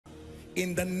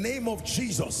in the name of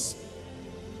Jesus.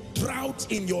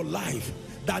 Drought in your life,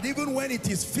 that even when it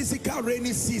is physical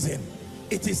rainy season,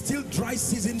 it is still dry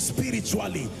season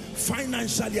spiritually,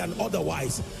 financially and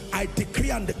otherwise. I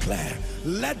decree and declare,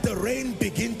 let the rain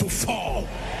begin to fall.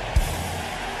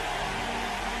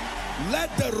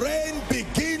 Let the rain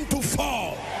begin to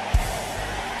fall.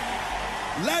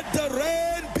 Let the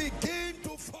rain begin to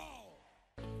fall.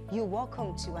 You're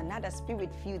welcome to another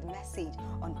spirit-filled message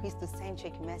on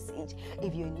Christocentric Message.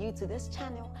 If you're new to this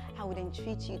channel, I would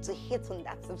entreat you to hit on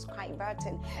that subscribe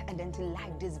button and then to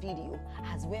like this video.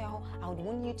 As well, I would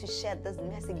want you to share this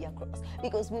message across,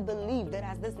 because we believe that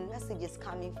as this message is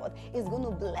coming forth, it's going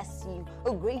to bless you.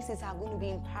 Graces are going to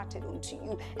be imparted unto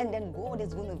you, and then God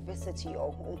is going to visit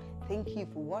your home. Thank you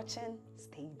for watching.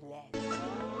 Stay blessed.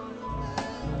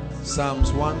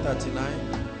 Psalms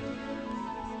 139.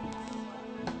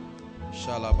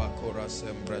 Shalabakora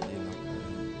Sembradina.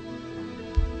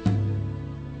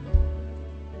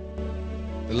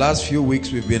 The last few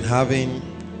weeks we've been having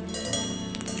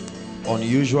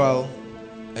unusual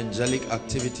angelic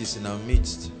activities in our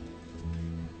midst.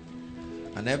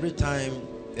 And every time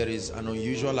there is an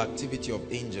unusual activity of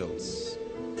angels,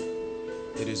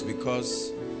 it is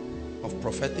because of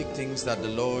prophetic things that the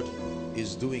Lord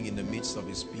is doing in the midst of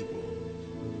his people.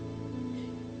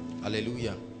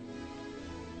 Hallelujah.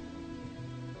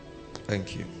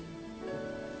 Thank you.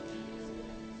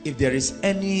 If there is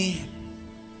any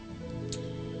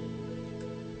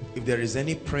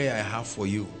prayer I have for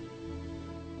you,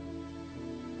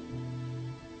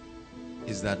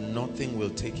 is that nothing will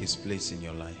take his place in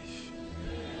your life.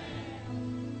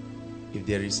 If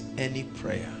there is any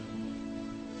prayer,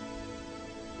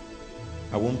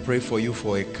 I won't pray for you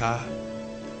for a car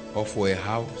or for a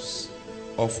house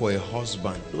or for a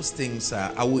husband. Those things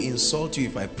are, I will insult you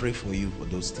if I pray for you for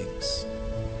those things.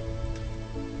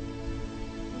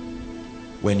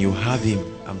 When you have him,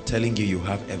 I'm telling you, you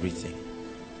have everything.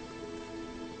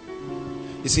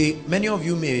 You see, many of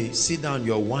you may sit down,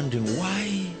 you're wondering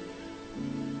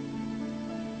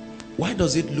why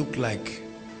does it look like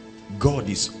God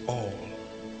is all?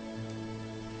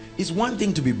 It's one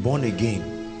thing to be born again,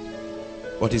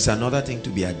 but it's another thing to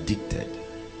be addicted.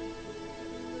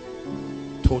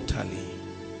 Totally.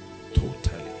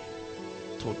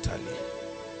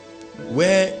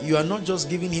 Where you are not just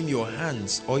giving him your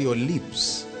hands or your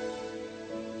lips,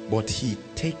 but he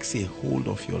takes a hold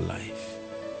of your life.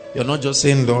 You're not just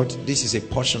saying, Lord, this is a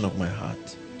portion of my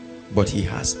heart, but he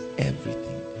has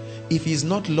everything. If he's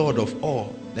not Lord of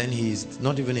all, then he is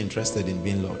not even interested in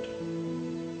being Lord.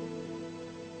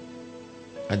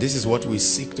 And this is what we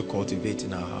seek to cultivate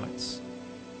in our hearts.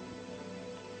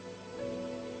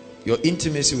 Your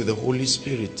intimacy with the Holy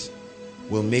Spirit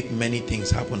will make many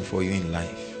things happen for you in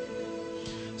life.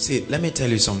 See, let me tell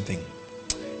you something.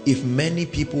 If many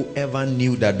people ever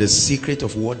knew that the secret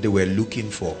of what they were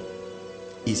looking for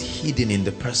is hidden in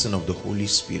the person of the Holy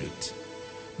Spirit,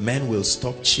 men will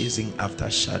stop chasing after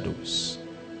shadows.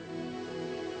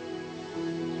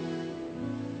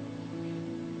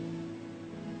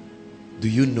 Do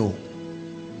you know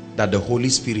that the Holy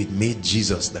Spirit made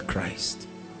Jesus the Christ?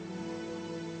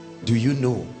 Do you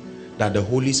know that the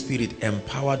Holy Spirit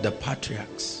empowered the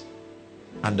patriarchs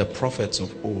and the prophets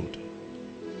of old?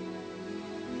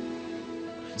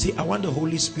 See, I want the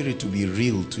Holy Spirit to be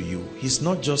real to you. He's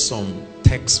not just some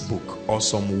textbook or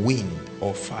some wind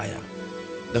or fire.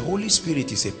 The Holy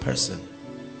Spirit is a person.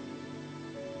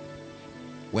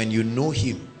 When you know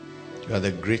him, you are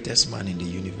the greatest man in the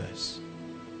universe.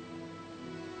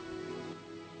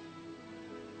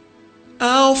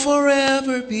 I'll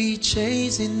forever be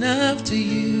chasing after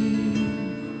you.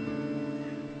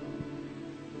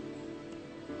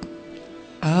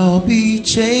 I'll be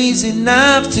chasing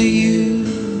after you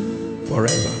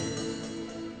forever.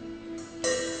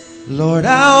 Lord,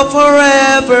 I'll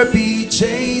forever be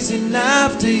chasing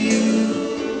after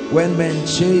you. When men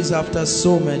chase after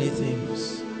so many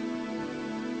things,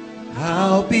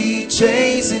 I'll be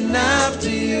chasing after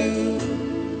you.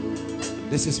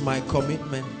 This is my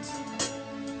commitment,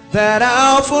 that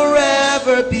I'll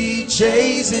forever be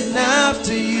chasing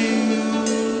after you.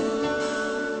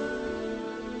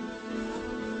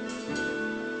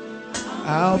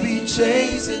 I'll be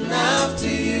chasing after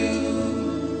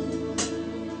you.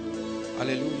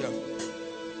 Hallelujah.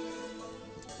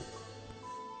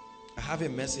 I have a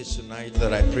message tonight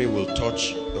that I pray will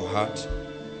touch your heart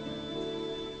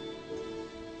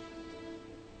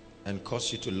and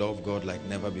cause you to love God like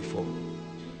never before.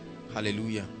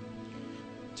 Hallelujah.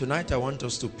 Tonight I want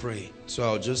us to pray, so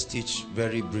I'll just teach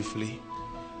very briefly.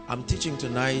 I'm teaching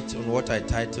tonight on what I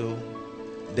title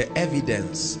the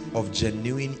evidence of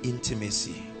genuine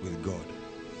intimacy with God.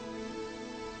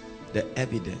 The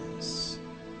evidence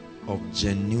of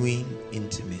genuine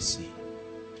intimacy.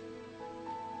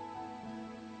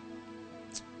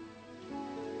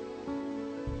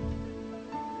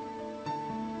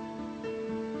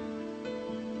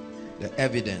 The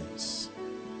evidence.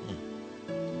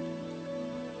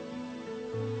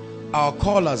 Our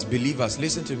call as believers,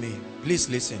 listen to me, please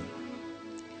listen.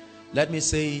 Let me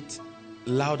say it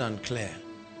loud and clear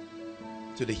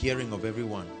to the hearing of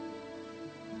everyone.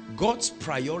 God's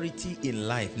priority in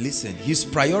life, listen, his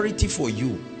priority for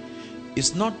you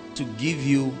is not to give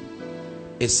you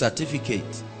a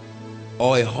certificate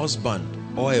or a husband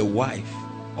or a wife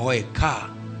or a car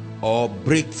or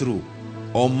breakthrough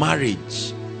or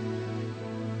marriage.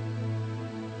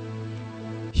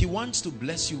 He wants to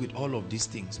bless you with all of these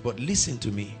things, but listen to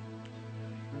me.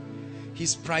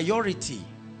 His priority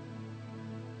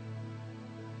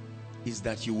is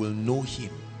that you will know him.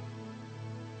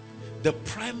 The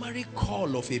primary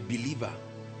call of a believer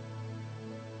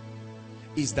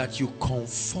is that you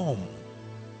conform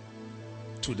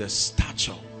to the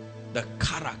stature, the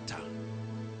character,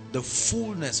 the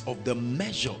fullness of the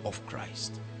measure of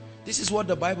Christ. This is what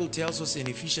the Bible tells us in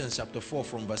Ephesians chapter 4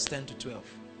 from verse 10 to 12.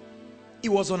 It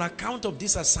was on account of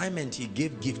this assignment he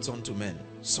gave gifts unto men,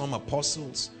 some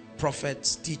apostles,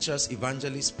 prophets, teachers,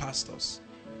 evangelists, pastors,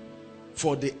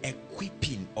 for the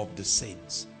equipping of the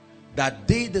saints, that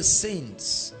they, the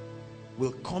saints,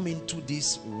 will come into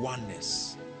this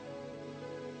oneness.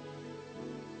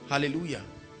 Hallelujah.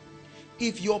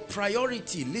 If your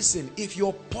priority, listen, if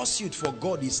your pursuit for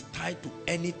God is tied to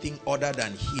anything other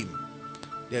than him,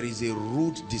 there is a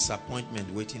rude disappointment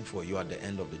waiting for you at the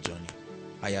end of the journey.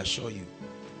 I assure you.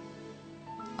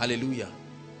 Hallelujah.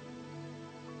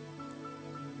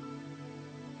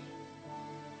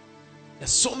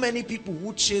 There's so many people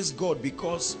who chase God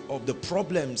because of the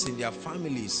problems in their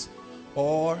families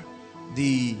or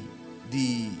the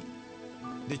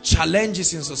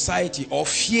challenges in society, or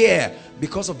fear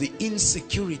because of the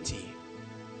insecurity.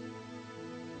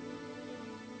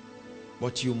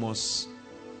 But you must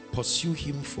pursue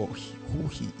him for who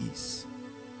he is.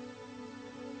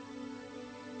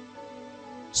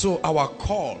 So our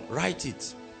call, write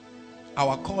it,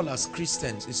 our call as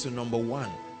Christians is to, number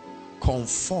one,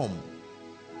 conform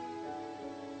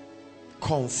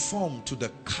to the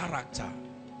character,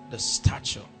 the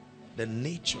stature, the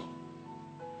nature.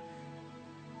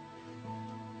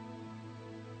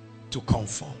 To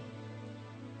conform.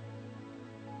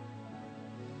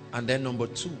 And then number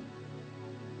two,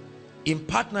 in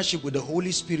partnership with the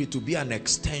Holy Spirit, to be an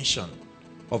extension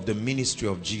of the ministry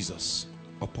of Jesus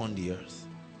upon the earth.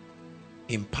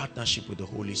 In partnership with the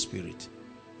Holy Spirit.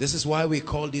 This is why we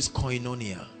call this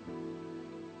koinonia.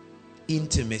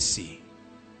 Intimacy.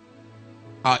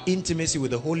 Our intimacy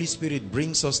with the Holy Spirit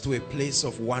brings us to a place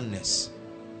of oneness.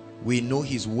 We know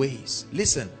his ways.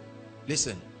 Listen,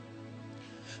 listen.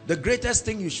 The greatest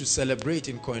thing you should celebrate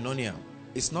in koinonia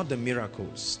is not the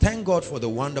miracles. Thank God for the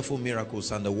wonderful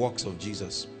miracles and the works of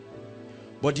Jesus.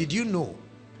 But did you know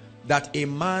that a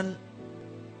man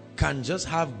can just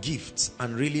have gifts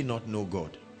and really not know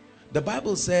God? The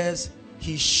Bible says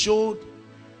he showed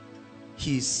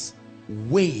his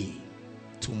way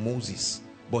to Moses,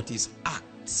 but his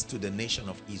acts to the nation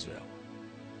of Israel.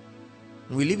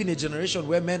 We live in a generation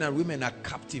where men and women are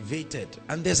captivated,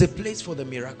 and there's a place for the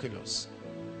miraculous.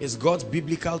 It's God's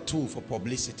biblical tool for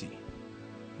publicity,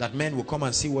 that men will come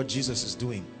and see what Jesus is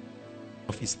doing,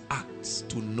 of his acts,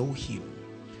 to know him.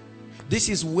 This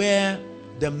is where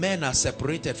the men are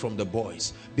separated from the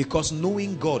boys, because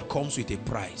knowing God comes with a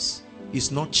price.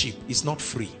 It's not cheap, it's not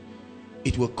free.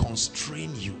 It will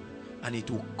constrain you, and it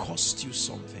will cost you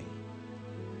something.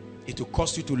 It will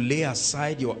cost you to lay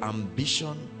aside your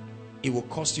ambition. It will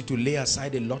cost you to lay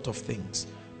aside a lot of things,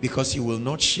 because you will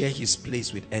not share his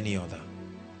place with any other.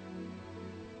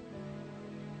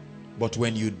 But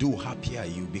when you do, happy are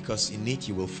you, because in it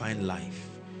you will find life.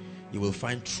 You will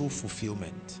find true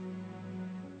fulfillment.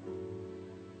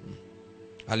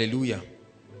 Hallelujah.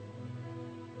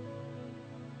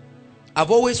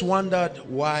 I've always wondered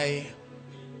why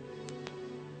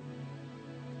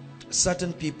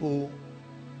certain people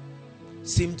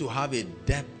seem to have a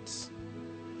depth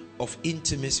of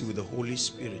intimacy with the Holy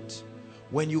Spirit.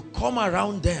 When you come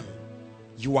around them,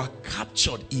 you are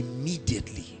captured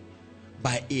immediately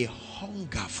by a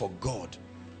hunger for God.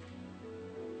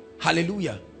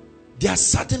 Hallelujah. There are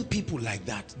certain people like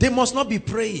that. They must not be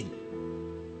praying.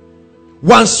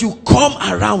 Once you come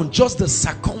around just the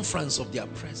circumference of their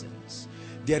presence,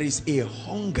 there is a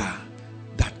hunger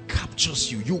that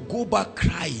captures you. You go back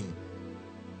crying.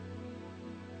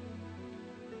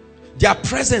 Their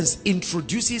presence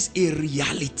introduces a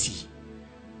reality,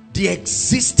 the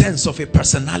existence of a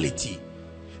personality.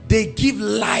 They give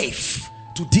life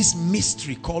to this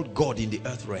mystery called God in the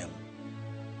earth realm.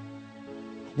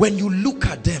 When you look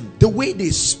at them, the way they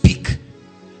speak,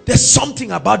 there's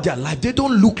something about their life. They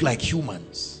don't look like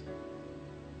humans.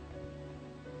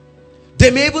 They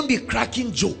may even be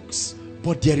cracking jokes,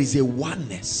 but there is a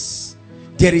oneness.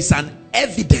 There is an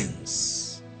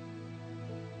evidence.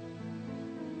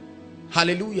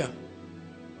 Hallelujah.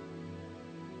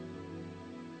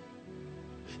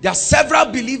 There are several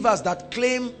believers that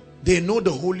claim they know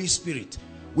the Holy Spirit.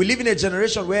 We live in a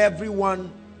generation where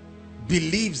everyone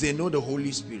believes they know the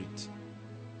Holy Spirit.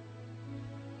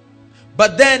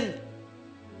 But then,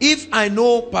 if I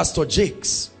know Pastor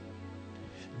Jakes,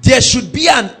 there should be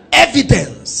an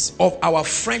evidence of our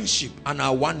friendship and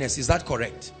our oneness. Is that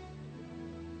correct?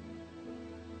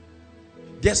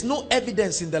 There's no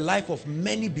evidence in the life of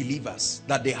many believers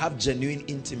that they have genuine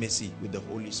intimacy with the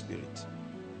Holy Spirit.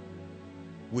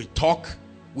 We talk,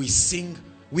 we sing,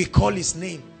 we call his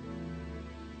name.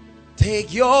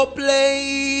 Take your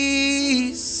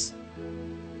place.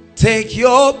 Take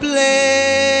your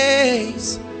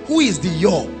place. Who is the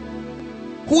your?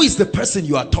 Who is the person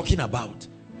you are talking about?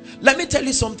 Let me tell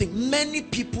you something. Many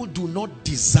people do not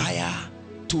desire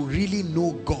to really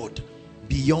know God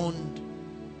beyond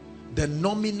the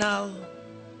nominal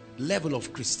level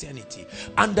of Christianity.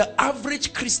 And the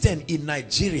average Christian in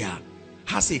Nigeria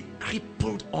has a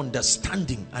crippled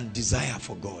understanding and desire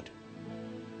for God.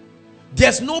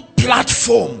 There's no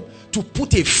platform to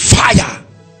put a fire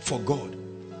for God.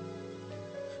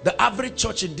 The average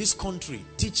church in this country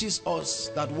teaches us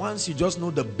that once you just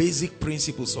know the basic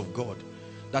principles of God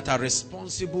that are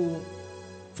responsible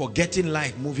for getting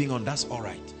life moving on, that's all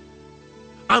right.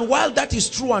 And while that is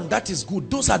true and that is good,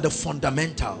 those are the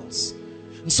fundamentals.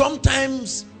 And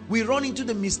sometimes we run into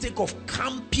the mistake of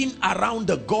camping around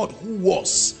the God who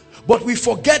was, but we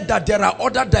forget that there are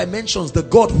other dimensions, the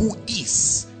God who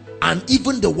is, and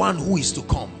even the one who is to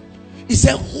come. He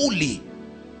said, holy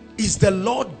is the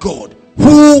Lord God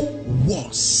who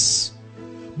was.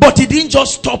 But he didn't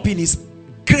just stop in his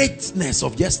greatness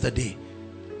of yesterday.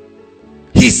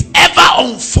 He's ever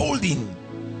unfolding,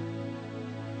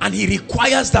 and he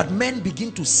requires that men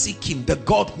begin to seek him, the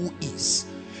God who is.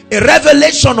 A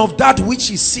revelation of that which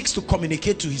he seeks to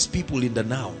communicate to his people in the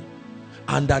now,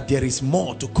 and that there is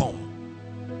more to come.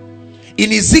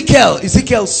 In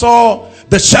Ezekiel saw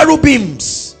the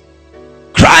cherubims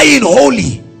crying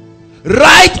holy,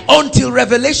 right until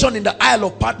Revelation in the Isle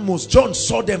of Patmos. John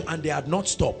saw them and they had not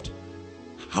stopped.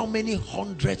 How many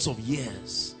hundreds of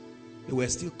years they were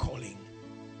still calling?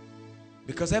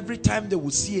 Because every time they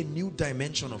would see a new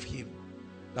dimension of him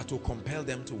that will compel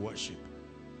them to worship.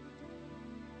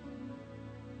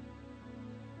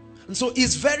 And so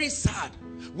it's very sad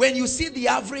when you see the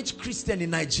average Christian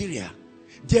in Nigeria.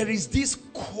 There is this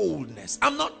coldness.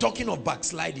 I'm not talking of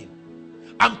backsliding.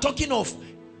 I'm talking of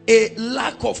a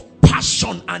lack of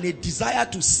passion and a desire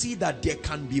to see that there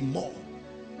can be more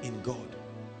in God.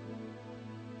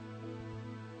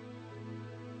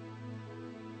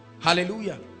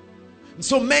 Hallelujah. And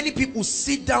so many people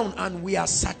sit down and we are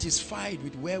satisfied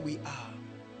with where we are.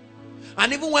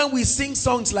 And even when we sing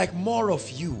songs like More of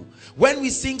You, when we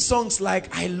sing songs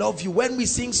like I Love You, when we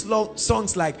sing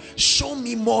songs like Show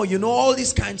Me More, you know, all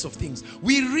these kinds of things,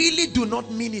 we really do not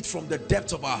mean it from the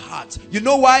depths of our hearts. You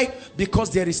know why? Because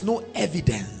there is no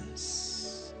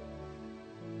evidence.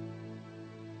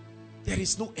 There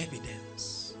is no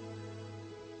evidence.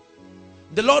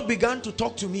 The Lord began to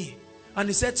talk to me and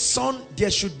he said, son,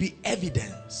 there should be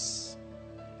evidence.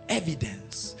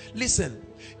 Evidence. Listen,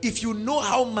 if you know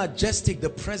how majestic the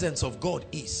presence of God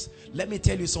is, let me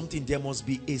tell you something. There must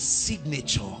be a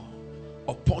signature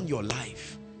upon your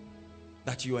life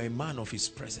that you are a man of his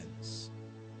presence.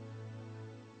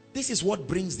 This is what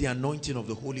brings the anointing of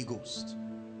the Holy Ghost.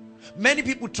 Many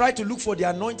people try to look for the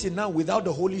anointing now without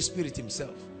the Holy Spirit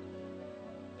himself.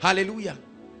 Hallelujah.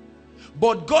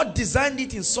 But God designed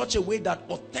it in such a way that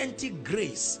authentic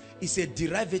grace is a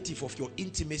derivative of your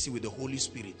intimacy with the Holy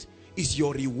Spirit. It's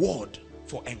your reward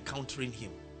for encountering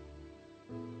him.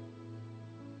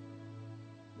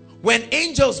 When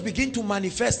angels begin to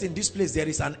manifest in this place, there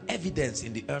is an evidence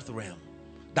in the earth realm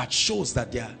that shows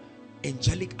that there are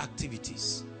angelic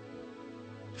activities.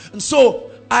 And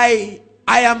so I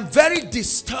am very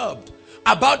disturbed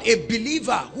about a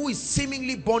believer who is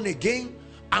seemingly born again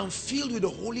and filled with the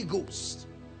Holy Ghost,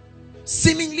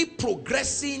 seemingly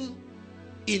progressing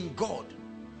in God,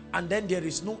 and then there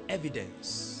is no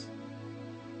evidence.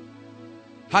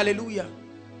 Hallelujah.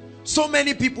 So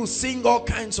many people sing all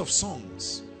kinds of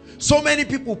songs. So many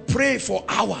people pray for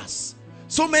hours.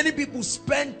 So many people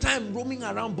spend time roaming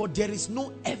around, but there is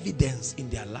no evidence in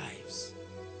their lives.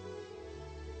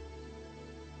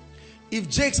 If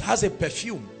Jakes has a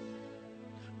perfume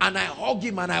and I hug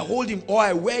him and I hold him, or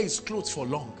I wear his clothes for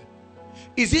long,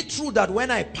 is it true that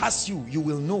when I pass you, you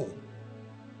will know?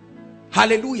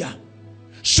 Hallelujah.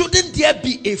 Shouldn't there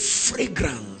be a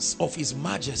fragrance of his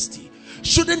majesty?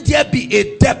 Shouldn't there be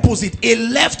a deposit, a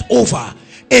leftover,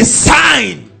 a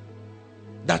sign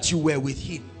that you were with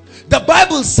him? The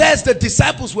Bible says the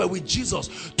disciples were with Jesus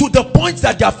to the point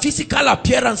that their physical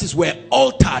appearances were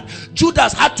altered.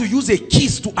 Judas had to use a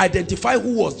kiss to identify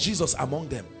who was Jesus among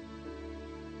them.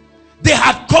 They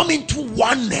had come into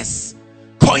oneness,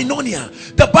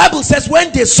 koinonia. The Bible says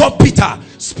when they saw Peter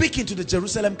speaking to the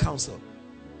Jerusalem council,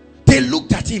 they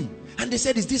looked at him and they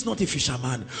said, is this not a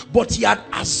fisherman? But he had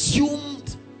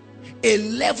assumed a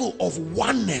level of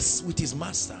oneness with his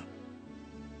master,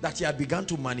 that he had begun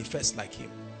to manifest like him.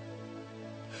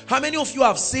 How many of you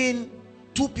have seen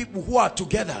two people who are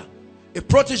together, a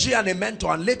protege and a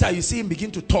mentor, and later you see him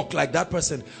begin to talk like that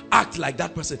person, act like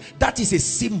that person? That is a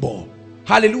symbol.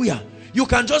 Hallelujah. You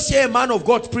can just hear a man of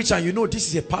God preach and you know this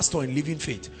is a pastor in living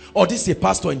faith, or this is a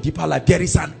pastor in deeper life. There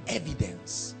is an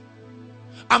evidence.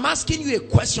 I'm asking you a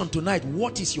question tonight.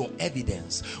 What is your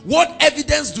evidence? What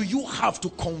evidence do you have to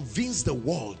convince the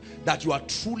world that you are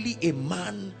truly a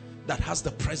man that has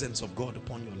the presence of God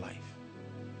upon your life?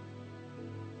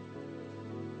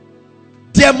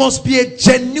 There must be a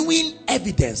genuine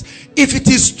evidence. If it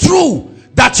is true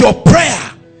that your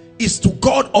prayer is to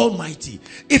God Almighty,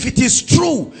 if it is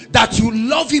true that you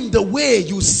love him the way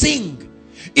you sing,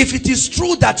 if it is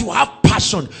true that you have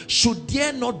passion, should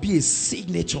there not be a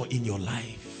signature in your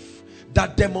life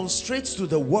that demonstrates to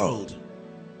the world?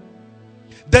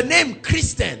 The name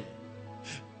Christian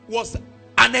was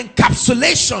an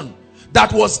encapsulation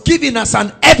that was given as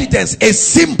an evidence, a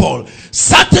symbol.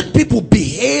 Certain people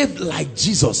behaved like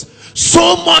Jesus,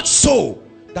 so much so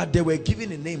that they were given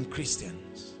a name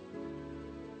Christians.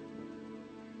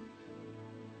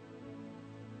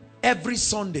 Every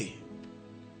Sunday,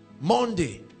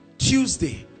 Monday,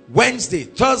 Tuesday, Wednesday,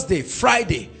 Thursday,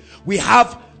 Friday, we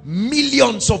have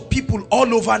millions of people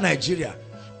all over Nigeria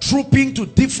trooping to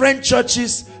different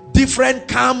churches, different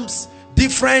camps,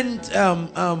 different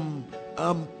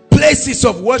places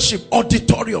of worship,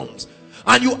 auditoriums,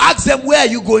 and you ask them, where are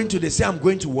you going to? They say, I'm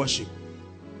going to worship.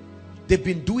 They've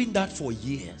been doing that for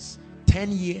years,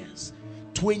 10 years,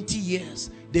 20 years.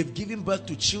 They've given birth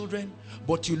to children,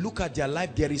 but you look at their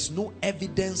life, there is no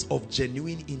evidence of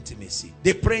genuine intimacy.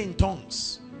 They pray in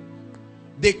tongues,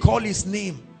 they call his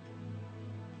name,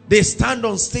 they stand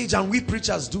on stage, and we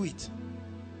preachers do it.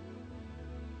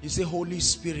 You say, Holy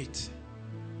Spirit,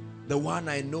 the one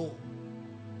I know,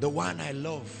 the one I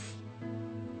love.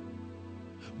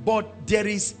 But there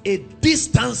is a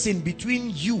distancing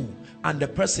between you and the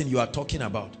person you are talking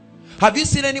about. Have you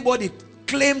seen anybody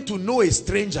claim to know a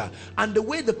stranger, and the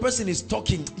way the person is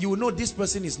talking, you will know this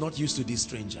person is not used to this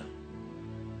stranger,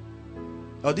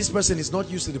 or this person is not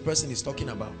used to the person he's talking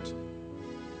about?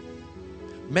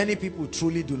 Many people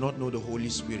truly do not know the Holy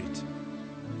Spirit,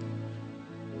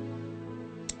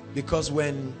 because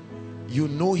when you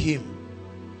know him,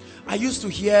 I used to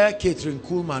hear Catherine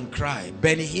Kuhlman cry.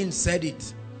 Benny Hinn said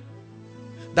it,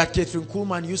 that Catherine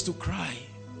Kuhlman used to cry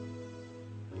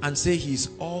and say, he's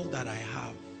all that I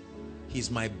have, he's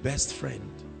my best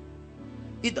friend.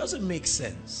 It doesn't make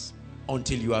sense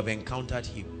until you have encountered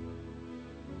him.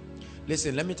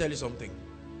 Listen, let me tell you something.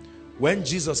 When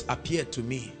Jesus appeared to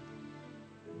me,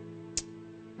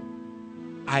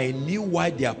 I knew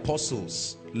why the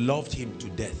apostles loved him to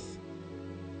death.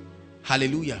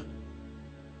 Hallelujah.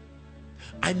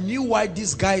 I knew why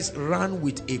these guys ran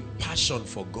with a passion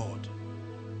for God.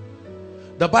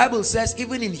 The Bible says,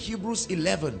 even in Hebrews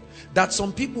 11, that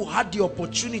some people had the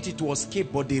opportunity to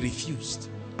escape, but they refused,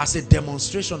 as a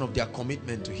demonstration of their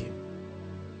commitment to him.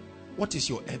 What is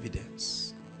your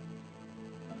evidence?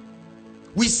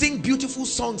 We sing beautiful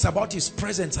songs about his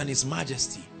presence and his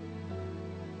majesty.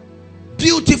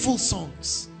 Beautiful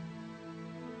songs.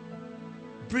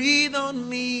 Breathe on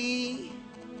me,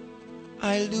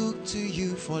 I look to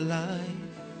you for life.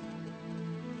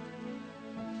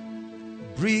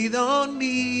 Breathe on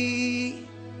me,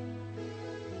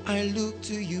 I look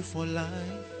to you for life.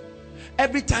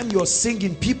 Every time you're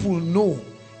singing, people know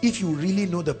if you really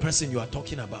know the person you are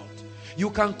talking about. You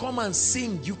can come and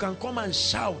sing, you can come and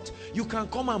shout, you can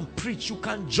come and preach, you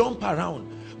can jump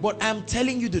around, but I'm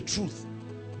telling you the truth,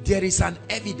 there is an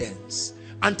evidence.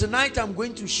 And tonight I'm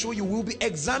going to show you, we'll be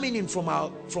examining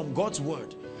from God's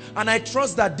word, And I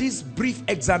trust that this brief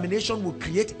examination will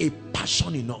create a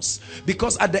passion in us,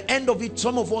 because at the end of it,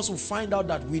 some of us will find out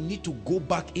that we need to go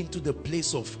back into the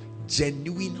place of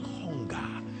genuine hunger.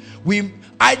 We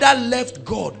either left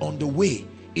God on the way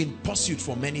in pursuit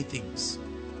for many things.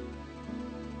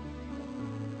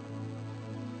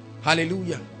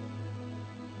 Hallelujah.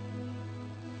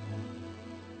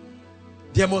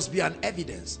 There must be an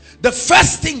evidence. The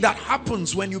first thing that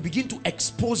happens when you begin to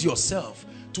expose yourself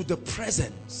to the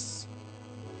presence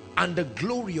and the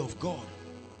glory of God.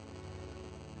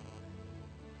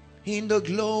 In the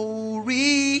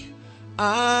glory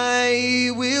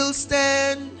I will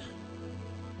stand.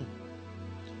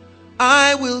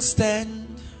 I will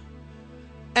stand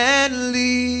and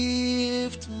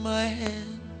lift my hands.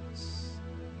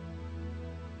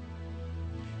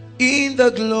 In the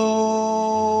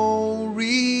glory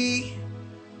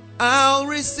I'll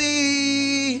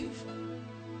receive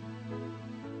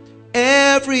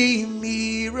every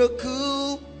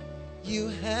miracle you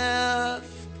have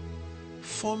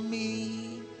for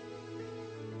me.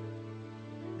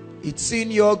 It's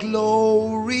in your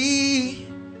glory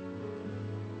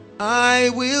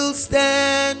I will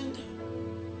stand.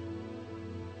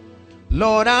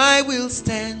 Lord, I will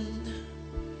stand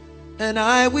and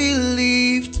I will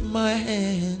lift my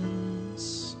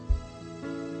hands.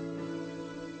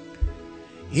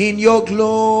 In your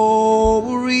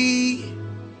glory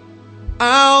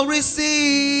I'll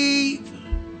receive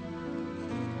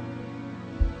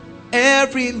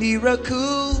every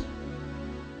miracle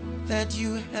that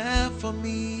you have for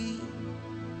me.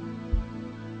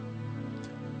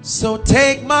 So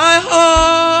take my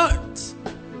heart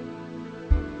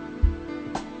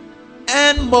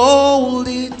and mold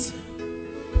it.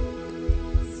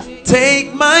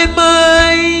 Take my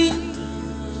mind.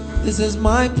 This is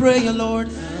my prayer, Lord.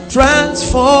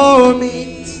 Transform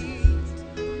it.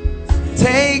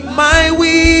 Take my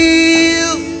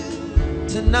will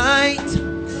tonight.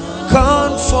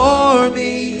 Conform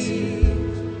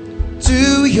it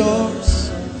to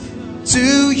yours.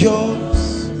 To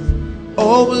yours.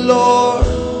 Oh Lord,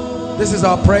 this is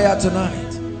our prayer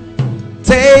tonight.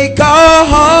 Take our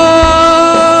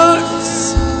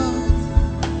hearts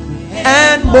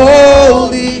and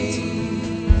mold it.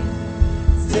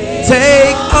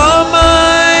 Take our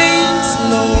minds,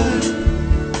 Lord,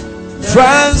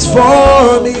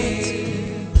 transform it.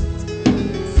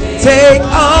 Take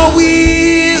our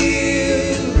will,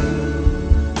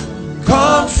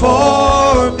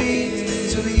 conform it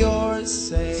to yours.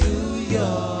 Say, to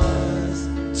yours,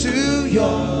 to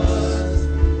yours,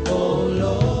 oh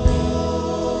Lord.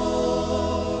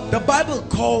 The Bible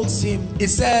calls him, it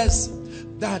says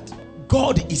that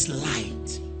God is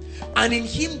light, and in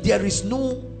him there is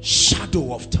no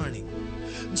shadow of turning.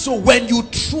 So when you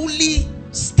truly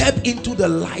step into the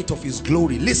light of his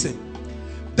glory, listen,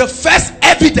 the first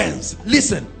evidence,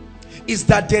 listen, is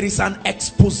that there is an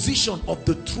exposition of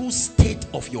the true state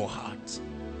of your heart.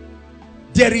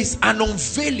 There is an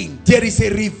unveiling, there is a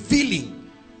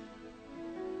revealing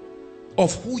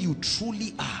of who you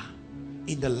truly are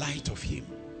in the light of him.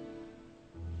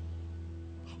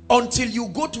 Until you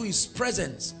go to his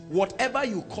presence, whatever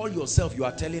you call yourself, you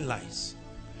are telling lies.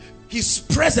 His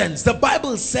presence, the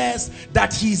Bible says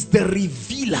that he is the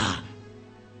revealer,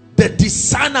 the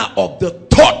discerner of the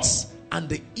thoughts and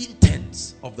the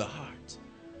intents of the heart.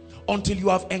 Until you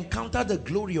have encountered the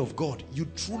glory of God, you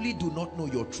truly do not know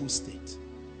your true state.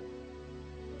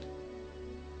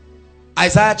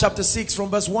 Isaiah chapter 6 from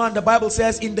verse 1, the Bible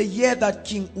says, in the year that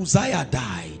King Uzziah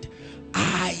died,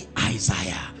 I,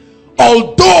 Isaiah,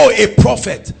 although a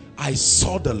prophet, I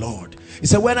saw the Lord. He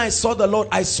said, when I saw the Lord,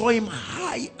 I saw him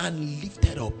high and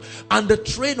lifted up, and the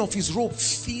train of his robe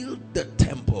filled the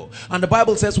temple. And the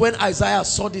Bible says, when Isaiah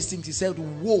saw these things, he said,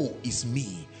 woe is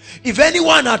me. If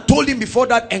anyone had told him before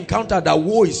that encounter that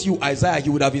woe is you, Isaiah, he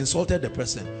would have insulted the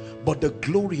person. But the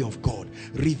glory of God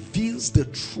reveals the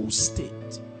true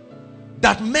state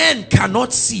that men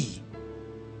cannot see,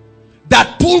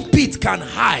 that pulpit can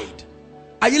hide.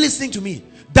 Are you listening to me?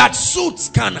 That suits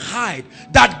can hide,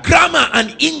 that grammar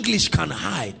and English can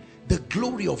hide. The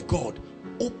glory of God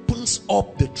opens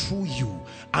up the true you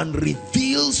and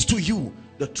reveals to you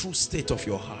the true state of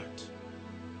your heart.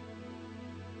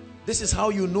 This is how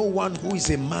you know one who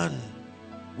is a man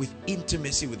with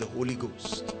intimacy with the Holy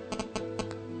Ghost.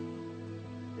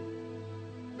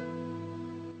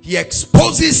 He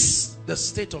exposes the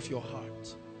state of your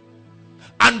heart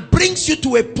and brings you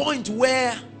to a point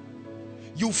where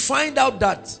you find out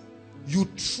that you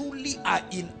truly are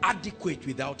inadequate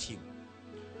without him.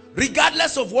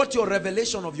 Regardless of what your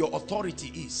revelation of your authority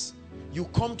is, you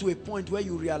come to a point where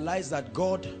you realize that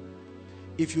God,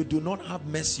 if you do not have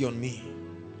mercy on me,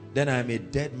 then I am a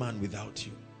dead man without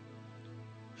you.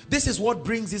 This is what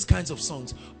brings these kinds of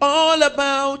songs. All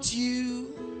about you.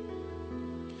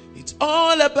 It's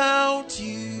all about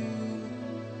you.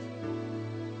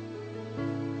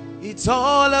 It's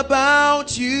all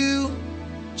about you,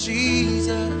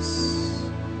 Jesus.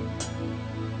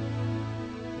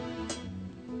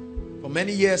 For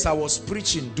many years I was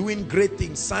preaching, doing great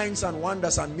things, signs and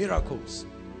wonders and miracles.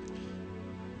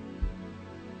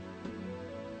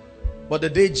 But the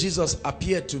day Jesus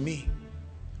appeared to me,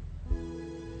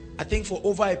 I think for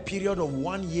over a period of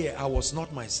 1 year, I was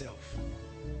not myself.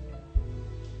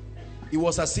 It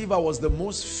was as if I was the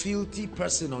most filthy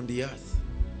person on the earth.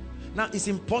 Now, it's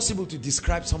impossible to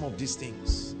describe some of these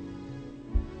things.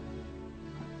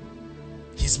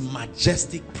 His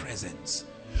majestic presence.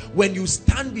 When you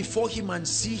stand before him and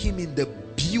see him in the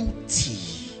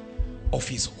beauty of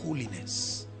his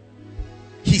holiness,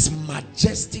 his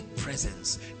majestic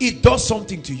presence, it does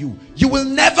something to you. You will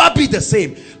never be the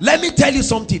same. Let me tell you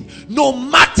something. No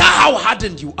matter how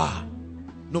hardened you are,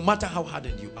 no matter how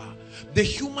hardened you are, the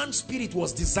human spirit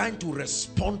was designed to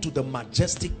respond to the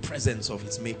majestic presence of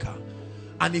its maker.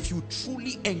 And if you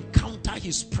truly encounter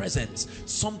his presence,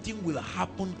 something will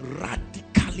happen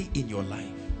radically in your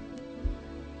life.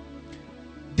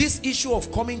 This issue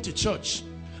of coming to church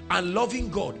and loving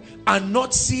God and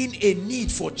not seeing a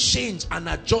need for change and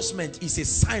adjustment is a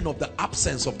sign of the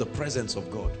absence of the presence of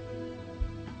God.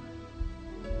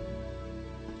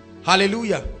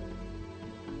 Hallelujah.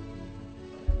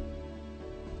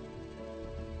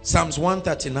 Psalms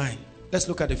 139. Let's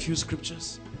look at a few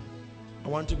scriptures. I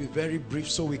want to be very brief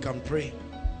so we can pray.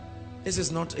 This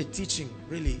is not a teaching,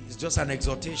 really. It's just an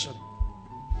exhortation.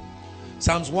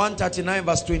 Psalms 139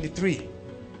 verse 23.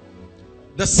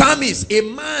 The psalmist, a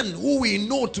man who we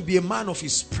know to be a man of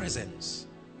his presence,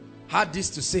 had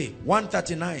this to say.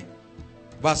 139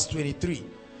 verse 23.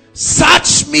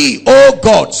 Search me, O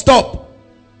God. Stop.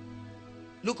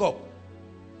 Look up.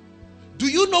 Do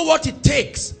you know what it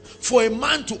takes for a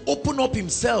man to open up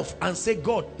himself and say,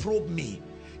 God, probe me?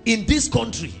 In this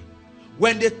country,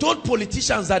 when they told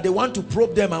politicians that they want to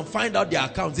probe them and find out their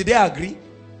accounts, did they agree?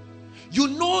 You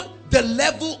know the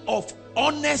level of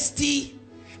honesty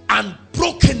and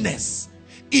brokenness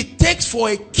it takes for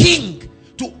a king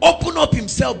to open up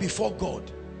himself before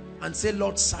God and say,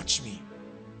 Lord, search me.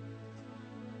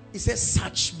 He says,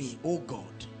 search me, oh God.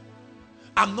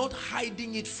 I'm not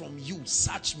hiding it from you.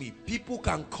 Search me. People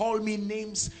can call me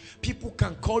names. People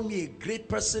can call me a great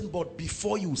person, but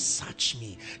before you search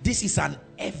me, this is an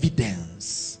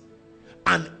evidence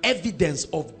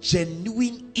of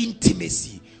genuine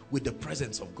intimacy with the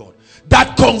presence of God.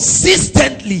 That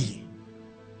consistently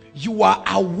you are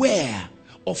aware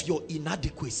of your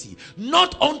inadequacy,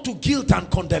 not unto guilt and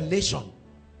condemnation.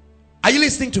 Are you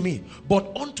listening to me?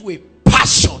 But unto a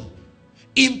passion,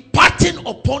 imparting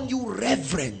upon you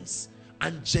reverence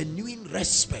and genuine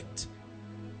respect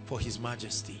for his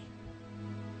majesty.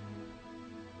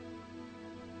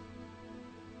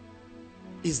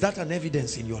 Is that an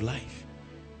evidence in your life?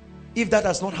 If that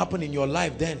has not happened in your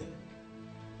life, then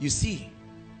you see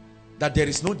that there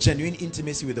is no genuine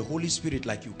intimacy with the Holy Spirit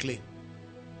like you claim.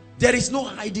 There is no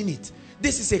hiding it.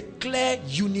 This is a clear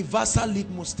universal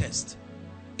litmus test.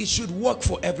 It should work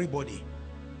for everybody.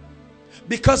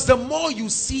 Because the more you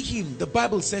see him, the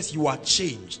Bible says you are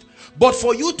changed. But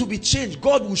for you to be changed,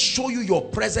 God will show you your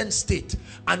present state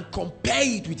and compare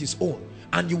it with his own,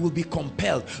 and you will be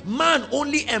compelled. Man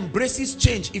only embraces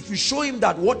change if you show him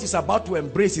that what he's about to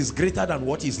embrace is greater than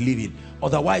what he's living.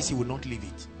 Otherwise, he will not live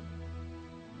it.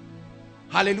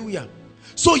 Hallelujah.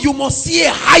 So you must see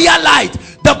a higher light.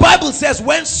 The Bible says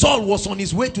when Saul was on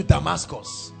his way to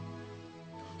Damascus,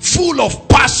 full of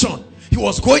passion, he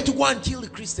was going to go and kill the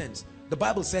Christians. The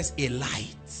Bible says a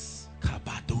light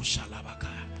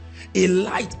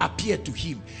appeared to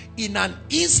him. In an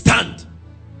instant,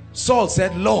 Saul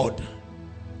said, Lord.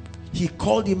 He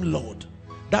called him Lord.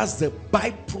 That's the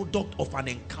byproduct of an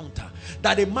encounter.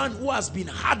 That a man who has been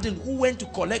hardened, who went to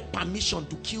collect permission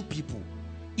to kill people,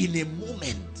 in a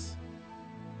moment.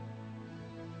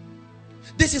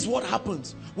 This is what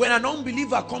happens when an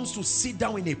unbeliever comes to sit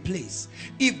down in a place.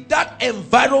 If that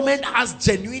environment has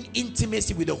genuine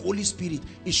intimacy with the Holy Spirit,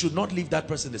 it should not leave that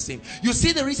person the same. You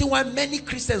see the reason why many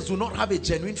Christians do not have a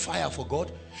genuine fire for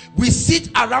God? We sit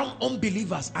around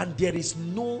unbelievers and there is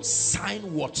no sign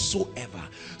whatsoever.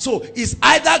 So it's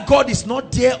either God is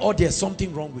not there or there's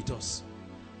something wrong with us.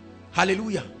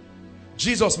 Hallelujah.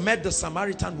 Jesus met the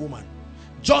Samaritan woman.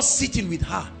 Just sitting with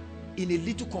her in a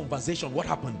little conversation, what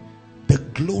happened? The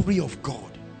glory of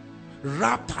God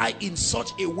wrapped her in such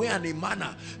a way and a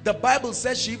manner. The Bible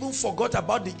says she even forgot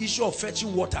about the issue of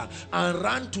fetching water and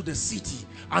ran to the city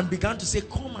and began to say,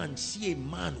 come and see a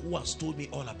man who has told me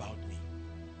all about me.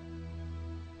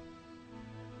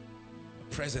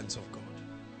 The presence of God,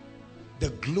 the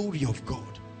glory of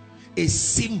God, a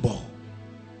symbol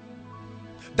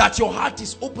that your heart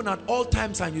is open at all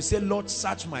times and you say, Lord,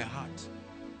 search my heart.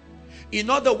 In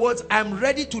other words, I'm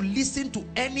ready to listen to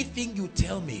anything you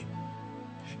tell me.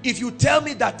 If you tell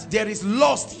me that there is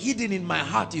lust hidden in my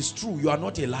heart, is true, you are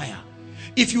not a liar.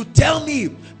 If you tell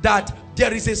me that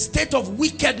there is a state of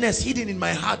wickedness hidden in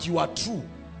my heart, you are true.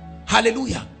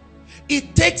 Hallelujah.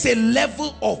 It takes a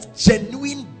level of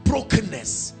genuine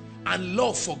brokenness and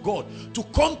love for God to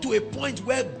come to a point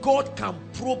where God can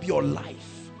probe your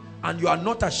life and you are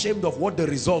not ashamed of what the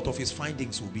result of his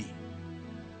findings will be.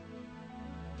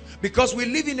 Because we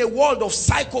live in a world of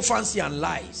psychophancy and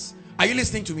lies. Are you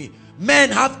listening to me? Men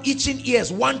have itching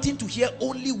ears wanting to hear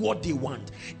only what they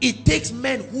want. It takes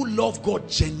men who love God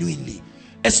genuinely,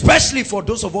 especially for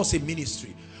those of us in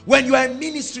ministry. When you are in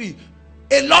ministry,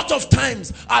 a lot of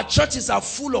times our churches are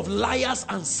full of liars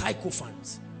and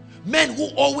sycophants. Men who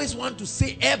always want to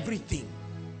say everything.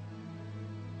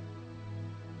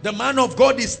 The man of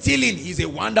God is stealing. He's a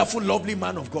wonderful, lovely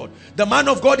man of God. The man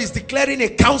of God is declaring a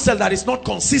counsel that is not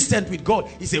consistent with God.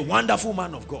 He's a wonderful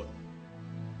man of God.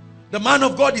 The man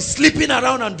of God is sleeping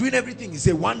around and doing everything. He's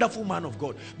a wonderful man of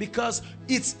God. Because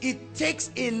it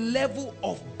takes a level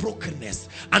of brokenness.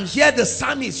 And here the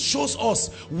psalmist shows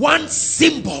us one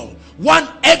symbol, one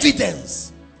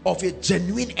evidence of a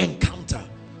genuine encounter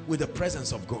with the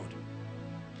presence of God.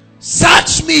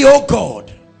 Search me, O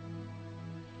God,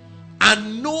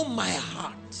 and know my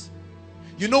heart.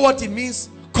 You know what it means?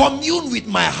 Commune with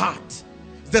my heart.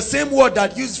 The same word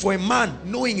that used for a man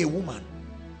knowing a woman.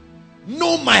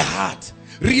 Know my heart.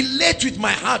 Relate with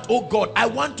my heart. Oh God, I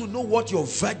want to know what your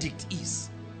verdict is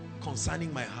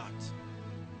concerning my heart.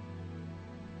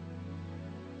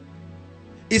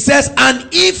 It says, and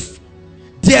if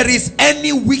there is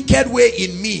any wicked way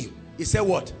in me, he said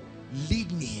what?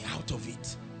 Lead me out of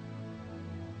it.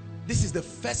 This is the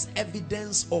first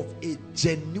evidence of a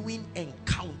genuine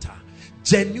encounter,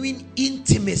 genuine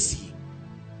intimacy.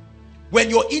 When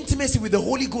your intimacy with the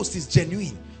Holy Ghost is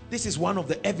genuine, this is one of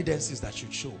the evidences that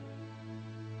should show.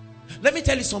 Let me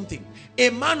tell you something. A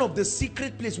man of the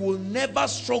secret place will never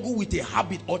struggle with a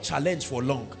habit or challenge for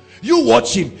long. You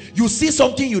watch him, you see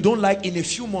something you don't like, in a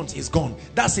few months it's gone.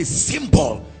 That's a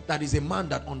symbol that is a man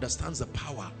that understands the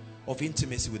power of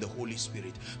intimacy with the Holy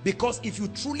Spirit. Because if you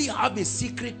truly have a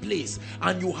secret place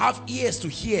and you have ears to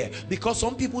hear, because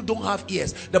some people don't have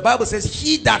ears, the Bible says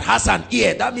he that has an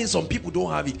ear, that means some people don't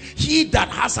have it. He that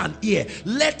has an ear,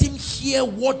 let him hear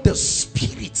what the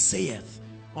Spirit saith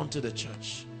unto the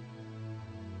church.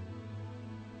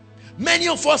 Many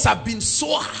of us have been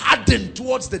so hardened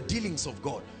towards the dealings of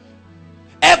God.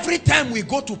 Every time we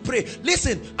go to pray,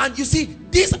 listen, and you see,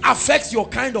 this affects your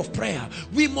kind of prayer.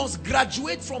 We must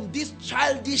graduate from this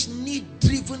childish,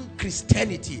 need-driven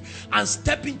Christianity and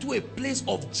step into a place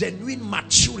of genuine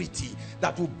maturity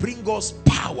that will bring us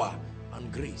power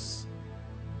and grace.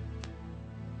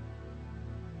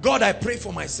 God, I pray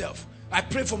for myself. I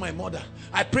pray for my mother.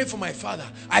 I pray for my father.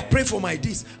 I pray for my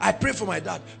this. I pray for my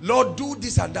dad. Lord, do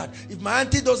this and that. If my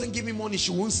auntie doesn't give me money,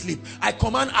 she won't sleep. I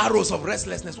command arrows of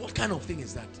restlessness. What kind of thing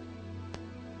is that?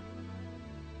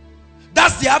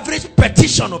 That's the average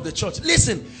petition of the church.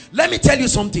 Listen, let me tell you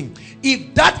something.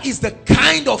 If that is the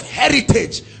kind of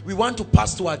heritage we want to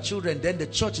pass to our children, then the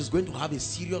church is going to have a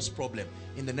serious problem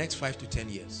in the next 5 to 10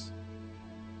 years.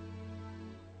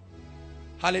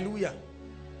 Hallelujah.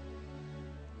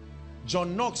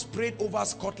 John Knox prayed over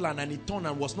Scotland and he turned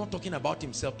and was not talking about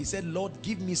himself. He said, Lord,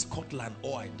 give me Scotland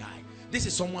or I die. This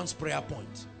is someone's prayer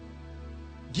point.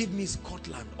 Give me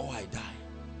Scotland or I die.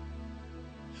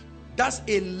 That's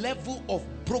a level of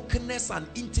brokenness and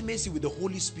intimacy with the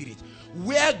Holy Spirit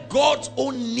where God's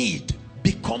own need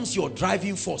becomes your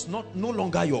driving force, no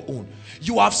longer your own.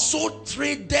 You have so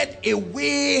traded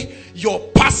away your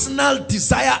personal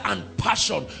desire and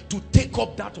passion to take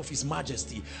up that of His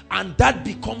Majesty, and that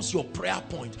becomes your prayer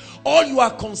point. All you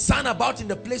are concerned about in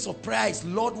the place of prayer is,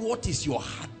 Lord, what is your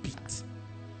heartbeat?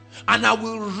 And I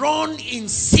will run in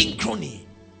synchrony.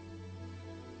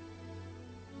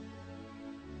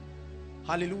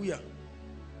 Hallelujah.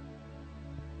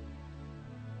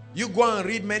 You go and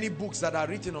read many books that are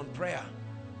written on prayer.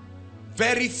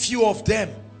 Very few of them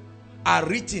are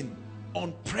written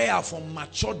on prayer for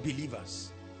matured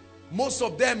believers. Most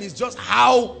of them is just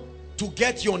how to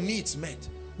get your needs met,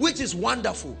 which is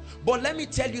wonderful. But let me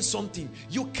tell you something.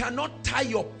 You cannot tie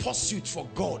your pursuit for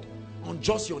God on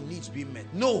just your needs being met.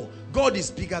 No, God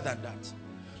is bigger than that.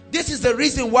 This is the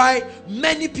reason why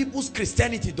many people's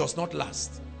Christianity does not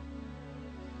last.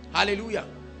 Hallelujah.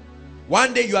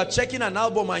 One day you are checking an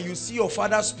album and you see your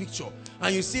father's picture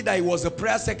and you see that he was the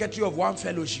prayer secretary of one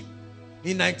fellowship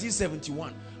in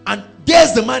 1971. And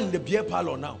there's the man in the beer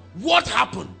parlor now. What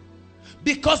happened?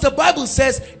 Because the Bible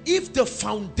says, if the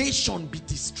foundation be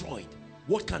destroyed,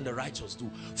 what can the righteous do?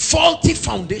 Faulty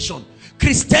foundation.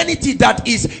 Christianity that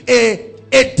is a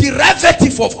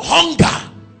derivative of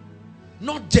hunger,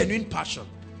 not genuine passion.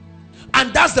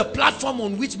 And that's the platform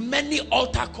on which many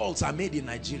altar calls are made in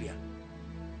Nigeria.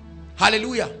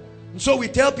 Hallelujah. And so we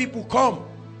tell people, come.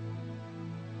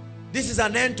 This is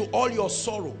an end to all your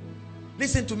sorrow.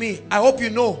 Listen to me. I hope you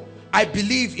know, I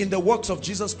believe in the works of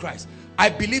Jesus Christ. I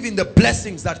believe in the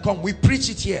blessings that come. We preach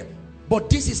it here. But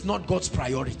this is not God's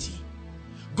priority.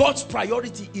 God's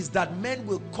priority is that men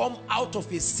will come out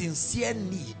of a sincere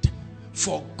need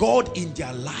for God in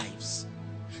their lives.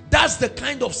 That's the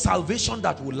kind of salvation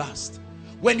that will last.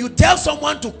 When you tell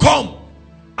someone to come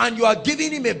and you are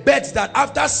giving him a bet that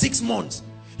after 6 months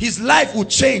his life will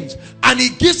change, and he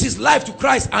gives his life to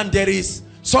Christ, and there is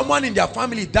someone in their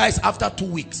family dies after 2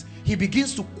 weeks, he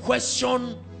begins to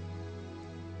question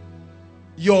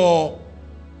your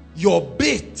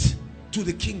bait to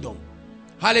the kingdom.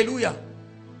 Hallelujah.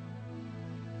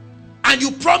 And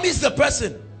you promise the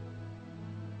person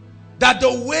that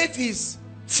the wave is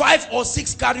 5 or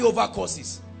 6 carryover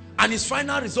courses, and his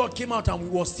final result came out and we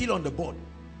were still on the board,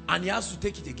 and he has to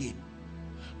take it again.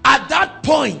 At that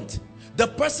point, the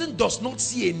person does not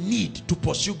see a need to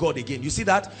pursue God again. You see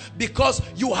that? Because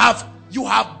you have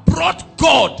brought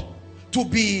God to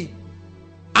be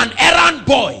an errand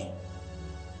boy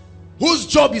whose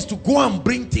job is to go and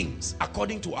bring things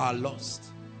according to our lust.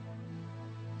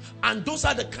 And those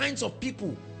are the kinds of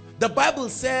people. The Bible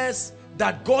says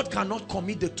that God cannot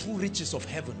commit the true riches of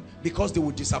heaven because they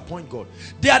will disappoint God.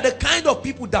 They are the kind of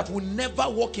people that will never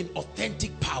walk in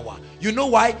authentic power. You know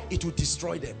why? It will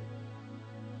destroy them.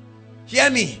 Hear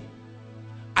me.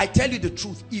 I tell you the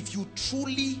truth. If you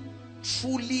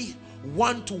truly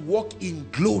want to walk in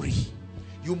glory,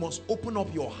 you must open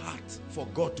up your heart for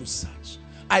God to search.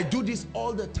 I do this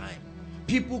all the time.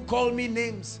 People call me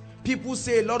names. People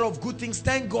say a lot of good things.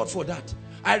 Thank God for that.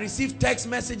 I receive text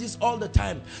messages all the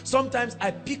time. Sometimes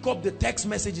I pick up the text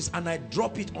messages and I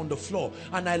drop it on the floor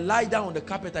and I lie down on the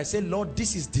carpet. I say, Lord,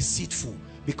 this is deceitful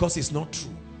because it's not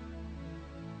true.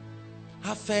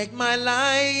 Affect my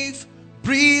life,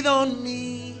 breathe on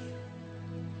me.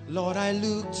 Lord, I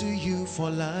look to you for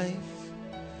life.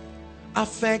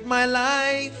 Affect my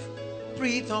life,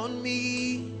 breathe on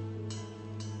me.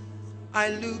 I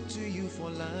look to you for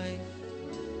life.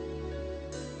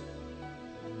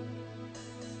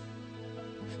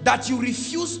 That you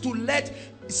refuse to let,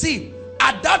 see,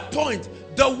 at that point,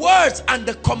 the words and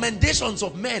the commendations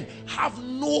of men have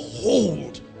no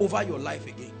hold over your life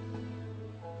again.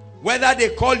 Whether they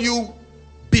call you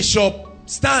Bishop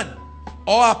Stan,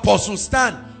 or Apostle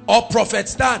Stan, or Prophet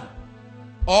Stan,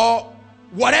 or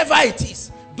whatever it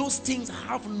is, those things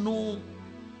have no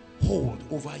hold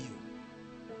over you.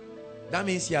 That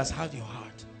means he has had your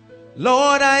heart.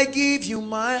 Lord, I give you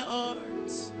my heart.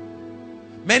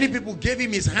 Many people gave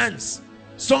him his hands.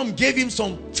 Some gave him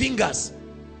some fingers.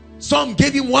 Some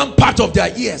gave him one part of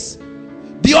their ears.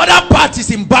 The other part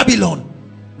is in Babylon.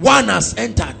 One has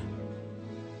entered.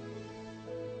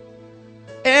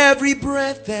 Every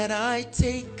breath that I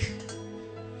take,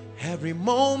 every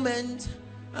moment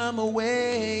I'm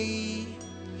away.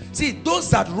 See, those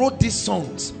that wrote these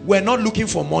songs were not looking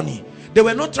for money. They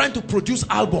were not trying to produce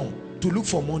album to look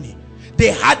for money.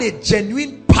 They had a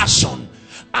genuine passion,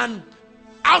 and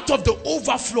out of the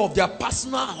overflow of their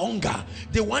personal hunger,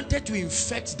 they wanted to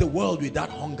infect the world with that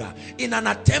hunger in an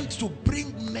attempt to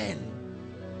bring men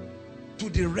to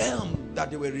the realm that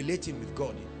they were relating with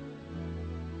God in.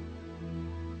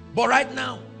 But right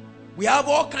now, we have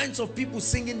all kinds of people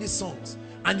singing these songs,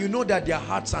 and you know that their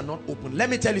hearts are not open. Let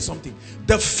me tell you something.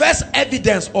 The first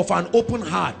evidence of an open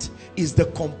heart is the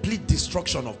complete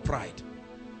destruction of pride.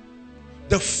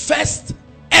 The first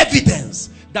evidence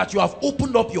that you have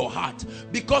opened up your heart,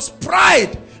 because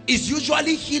pride is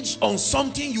usually hinged on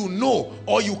something you know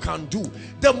or you can do.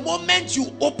 The moment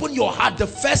you open your heart, the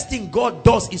first thing God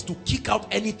does is to kick out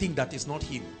anything that is not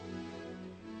him.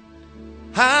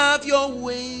 Have your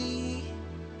way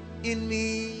in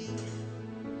me.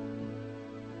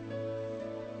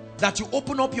 That you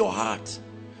open up your heart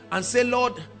and say,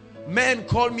 Lord, men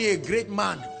call me a great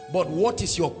man, but what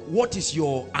is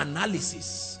your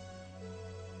analysis?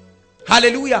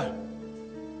 Hallelujah.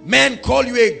 Men call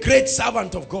you a great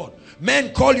servant of God,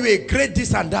 Men call you a great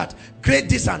this and that, great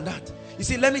this and that. You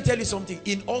see, let me tell you something.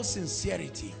 In all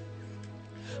sincerity,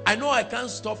 I know I can't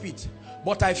stop it,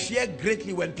 but I fear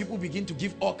greatly when people begin to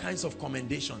give all kinds of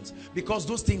commendations, because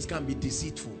those things can be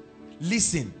deceitful.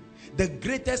 Listen, the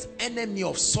greatest enemy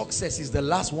of success is the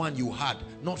last one you had,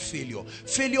 not failure.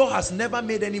 Failure has never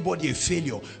made anybody a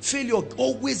failure. Failure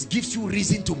always gives you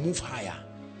reason to move higher.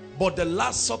 But the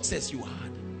last success you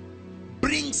had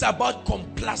brings about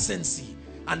complacency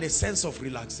and a sense of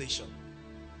relaxation.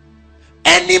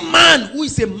 Any man who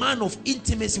is a man of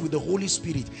intimacy with the Holy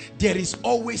Spirit, there is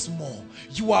always more.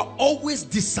 You are always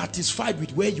dissatisfied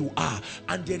with where you are,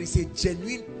 and there is a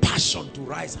genuine passion to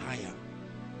rise higher.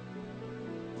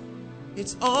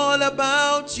 It's all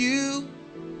about you,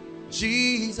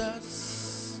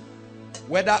 Jesus.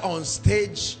 Whether on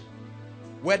stage,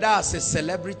 whether as a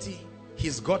celebrity,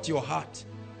 he's got your heart.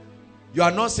 You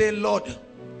are not saying, Lord,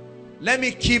 let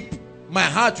me keep my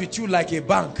heart with you like a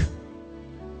bank.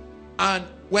 And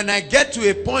when I get to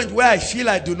a point where I feel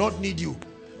I do not need you,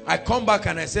 I come back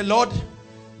and I say, Lord,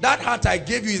 that heart I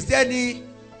gave you, is there any,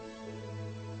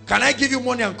 can I give you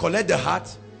money and collect the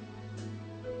heart?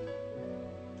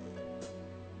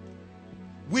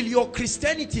 Will your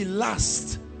Christianity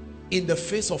last in the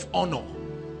face of honor?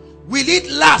 Will it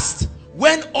last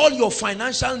when all your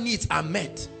financial needs are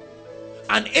met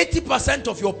and 80%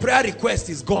 of your prayer request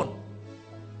is gone?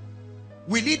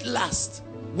 Will it last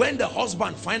when the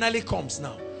husband finally comes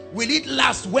now? Will it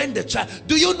last when the child?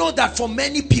 Do you know that for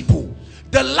many people,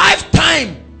 the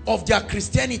lifetime of their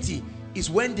Christianity is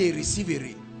when they receive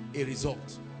a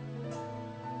result?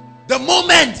 The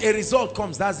moment a result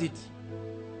comes, that's it.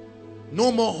 No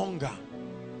more hunger.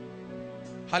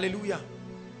 Hallelujah.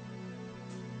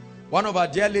 One of our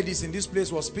dear ladies in this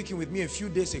place was speaking with me a few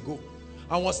days ago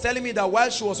and was telling me that while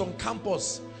she was on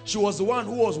campus, she was the one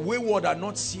who was wayward and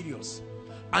not serious.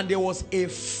 And there was a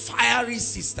fiery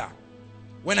sister.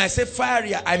 When I say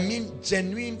fiery, I mean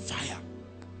genuine fire.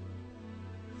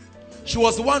 She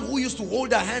was the one who used to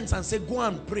hold her hands and say, go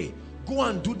and pray, go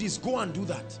and do this, go and do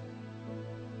that.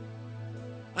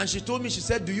 And she told me, she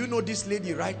said, do you know this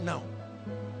lady right now?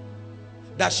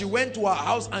 That she went to her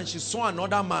house and she saw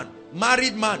another man,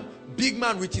 married man, big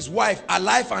man with his wife,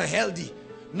 alive and healthy.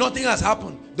 Nothing has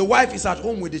happened. The wife is at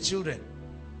home with the children.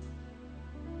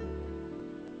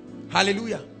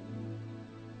 Hallelujah.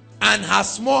 And her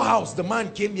small house, the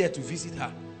man came here to visit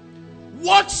her.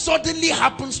 What suddenly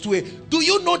happens to it? Do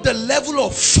you know the level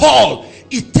of fall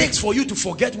it takes for you to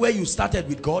forget where you started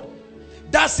with God?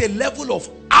 That's a level of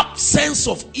absence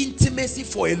of intimacy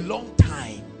for a long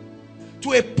time.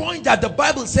 To a point that the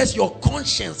Bible says your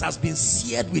conscience has been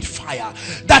seared with fire.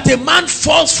 That a man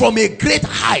falls from a great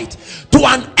height to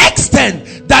an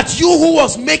extent that you who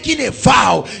was making a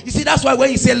vow. You see, that's why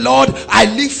when you say, Lord, I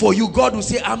live for you, God will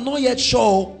say, I'm not yet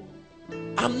sure.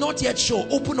 I'm not yet sure.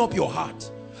 Open up your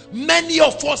heart. Many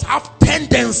of us have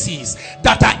tendencies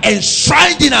that are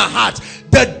enshrined in our heart.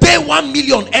 The day 1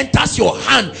 million enters your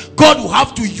hand, God will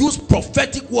have to use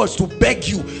prophetic words to beg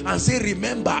you and say,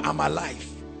 remember, I'm alive.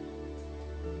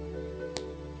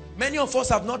 Many of us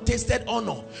have not tasted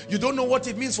honor. You don't know what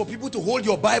it means for people to hold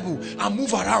your Bible and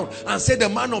move around and say the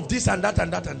man of this and that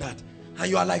and that and that.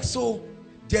 And you are like, so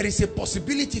there is a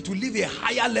possibility to live a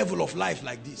higher level of life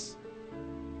like this.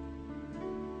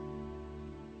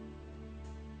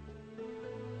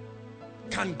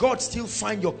 Can God still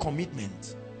find your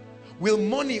commitment? Will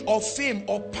money or fame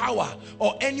or power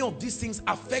or any of these things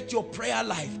affect your prayer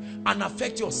life and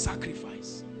affect your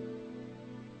sacrifice?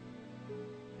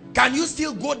 Can you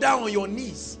still go down on your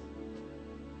knees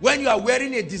when you are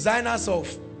wearing a designer's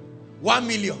of 1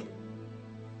 million?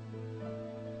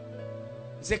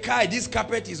 You say, Kai, this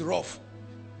carpet is rough.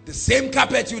 The same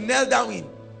carpet you knelt down in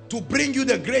to bring you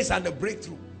the grace and the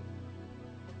breakthrough.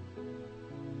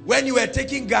 When you were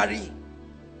taking Gary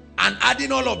and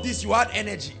adding all of this, you had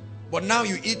energy. But now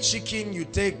you eat chicken, you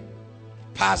take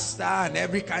pasta and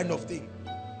every kind of thing.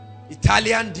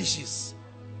 Italian dishes.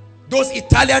 Those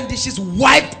Italian dishes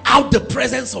wiped out the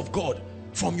presence of God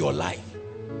from your life.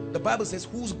 The Bible says,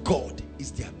 whose God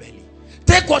is their belly.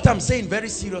 Take what I'm saying very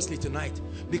seriously tonight,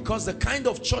 because the kind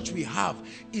of church we have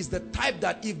is the type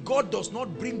that if God does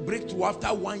not bring breakthrough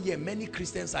after 1 year, many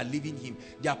Christians are leaving him.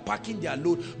 They are packing their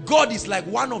load. God is like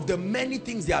one of the many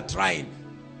things they are trying.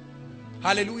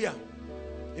 Hallelujah.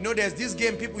 You know, there's this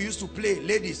game people used to play.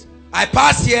 Ladies, I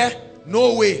pass here,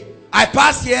 no way. I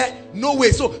pass here, no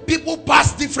way. So people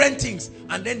pass different things,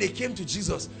 and then they came to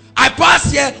Jesus. I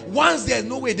pass here, once there's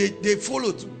no way, they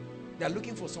follow too. They're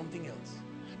looking for something else.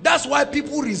 That's why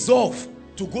people resolve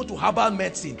to go to herbal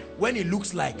medicine when it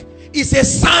looks like. It's a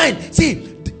sign.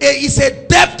 See, it's a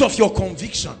depth of your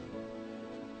conviction.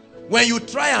 When you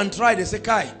try and try, they say,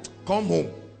 Kai, come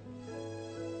home.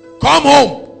 Come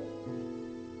home.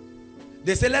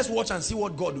 They say, let's watch and see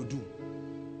what God will do.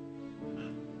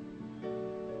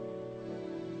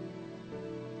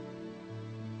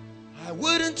 I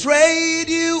wouldn't trade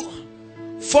you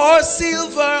for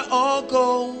silver or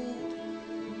gold.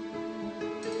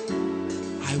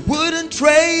 I wouldn't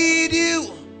trade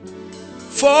you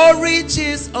for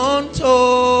riches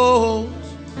untold.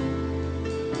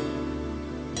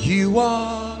 You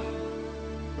are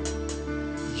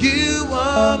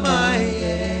my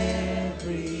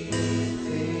everything.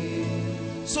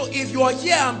 So if you are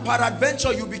here and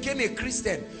peradventure you became a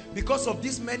Christian because of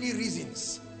these many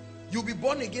reasons, you'll be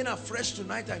born again afresh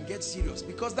tonight and get serious,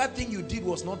 because that thing you did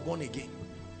was not born again.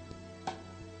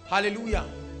 Hallelujah.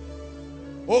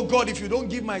 Oh God, if you don't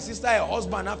give my sister a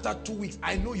husband after 2 weeks,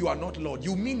 I know you are not Lord.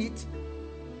 You mean it?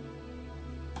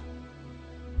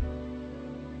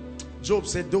 Job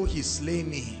said, though he slay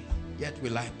me, yet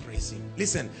will I praise him.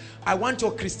 Listen, I want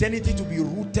your Christianity to be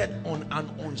rooted on an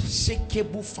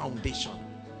unshakable foundation.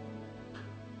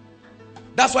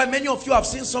 That's why many of you have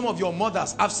seen some of your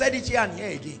mothers. I've said it here and here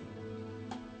again.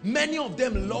 Many of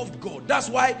them loved God. That's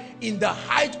why in the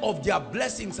height of their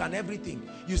blessings and everything,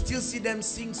 you still see them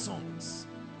sing songs.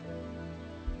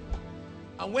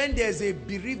 And when there's a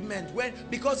bereavement,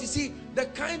 because you see, the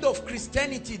kind of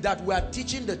Christianity that we are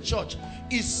teaching the church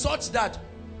is such that,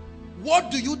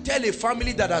 what do you tell a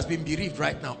family that has been bereaved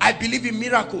right now? I believe in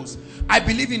miracles. I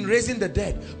believe in raising the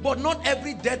dead. But not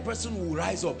every dead person will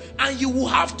rise up. And you will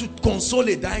have to console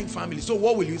a dying family. So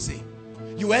what will you say?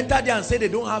 You enter there and say they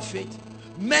don't have faith.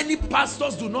 Many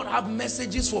pastors do not have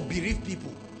messages for bereaved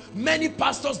people. Many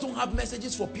pastors don't have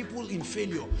messages for people in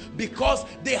failure, because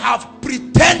they have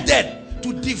pretended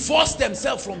to divorce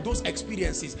themselves from those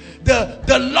experiences.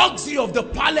 The luxury of the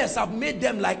palace have made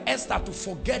them like Esther to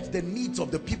forget the needs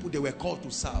of the people they were called to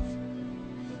serve.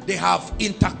 They have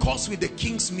intercourse with the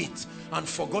king's meat and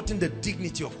forgotten the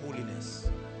dignity of holiness.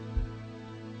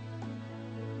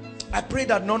 I pray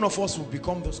that none of us will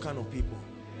become those kind of people.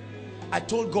 I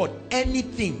told God,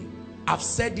 anything, I've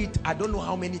said it I don't know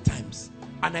how many times,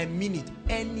 and I mean it,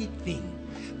 anything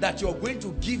that you're going to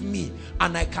give me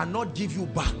and I cannot give you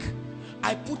back,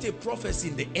 I put a prophecy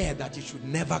in the air that it should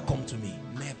never come to me.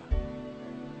 Never.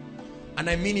 And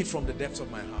I mean it from the depths of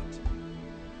my heart.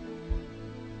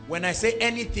 When I say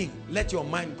anything, let your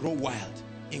mind grow wild,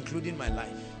 including my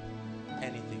life.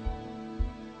 Anything.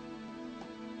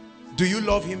 Do you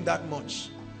love him that much?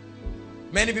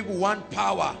 Many people want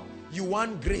power. You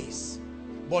want grace.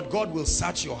 But God will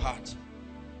search your heart.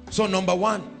 So number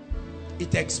one,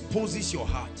 it exposes your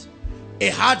heart. A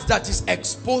heart that is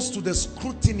exposed to the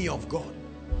scrutiny of God.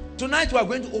 Tonight we are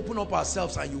going to open up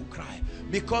ourselves and you cry.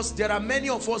 Because there are many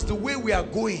of us, the way we are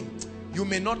going, you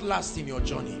may not last in your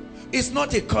journey. It's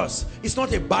not a curse. It's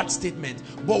not a bad statement.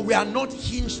 But we are not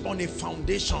hinged on a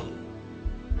foundation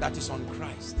that is on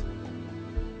Christ.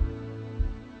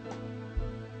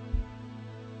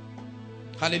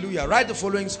 Hallelujah. Write the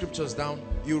following scriptures down.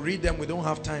 You read them. We don't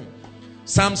have time.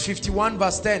 Psalms 51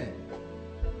 verse 10.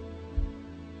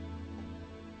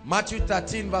 Matthew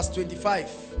 13 verse 25.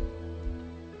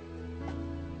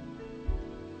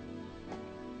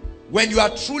 When you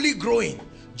are truly growing,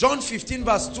 John 15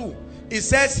 verse 2, it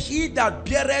says, he that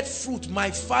beareth fruit, my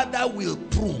Father will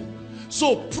prune.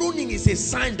 So pruning is a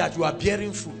sign that you are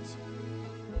bearing fruit.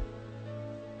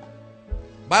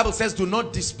 Bible says, do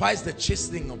not despise the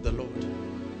chastening of the Lord.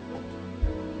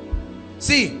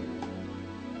 See,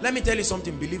 let me tell you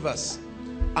something, believers.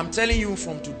 I'm telling you,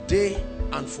 from today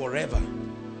and forever,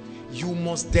 you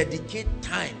must dedicate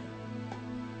time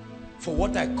for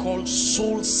what I call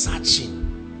soul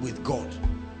searching with God,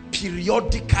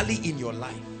 periodically in your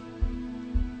life.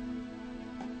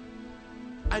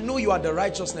 I know you are the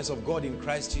righteousness of God in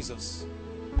Christ Jesus.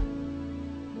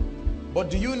 But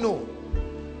do you know,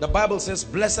 the Bible says,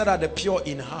 blessed are the pure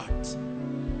in heart,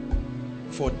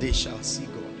 for they shall see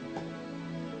God.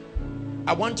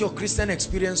 I want your Christian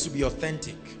experience to be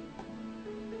authentic.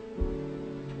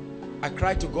 I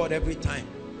cry to God every time.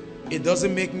 It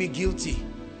doesn't make me guilty.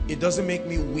 It doesn't make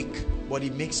me weak, but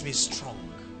it makes me strong.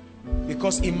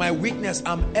 Because in my weakness,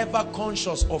 I'm ever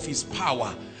conscious of his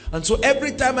power. And so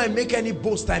every time I make any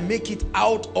boast, I make it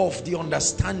out of the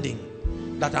understanding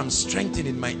that I'm strengthened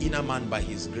in my inner man by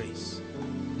his grace.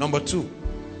 Number two.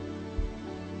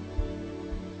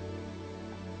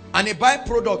 And a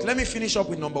byproduct, let me finish up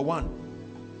with number one.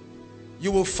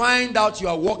 You will find out you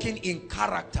are walking in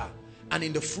character and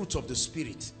in the fruits of the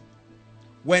Spirit.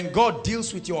 When God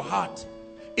deals with your heart,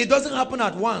 it doesn't happen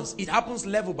at once. It happens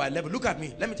level by level. Look at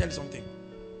me. Let me tell you something.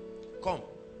 Come,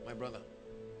 my brother.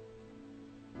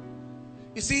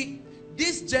 You see,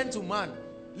 this gentleman,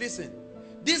 listen,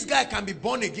 this guy can be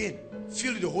born again,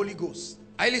 filled with the Holy Ghost.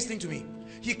 Are you listening to me?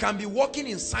 He can be walking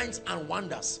in signs and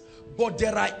wonders, but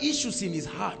there are issues in his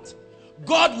heart.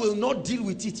 God will not deal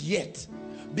with it yet,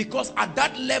 because at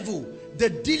that level, the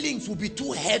dealings will be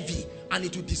too heavy and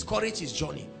it will discourage his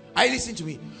journey. Are you listening to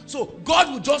me? So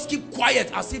God will just keep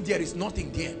quiet as if there is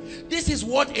nothing there. This is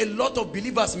what a lot of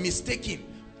believers mistake him,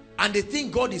 and they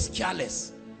think God is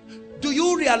careless. Do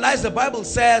you realize the Bible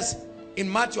says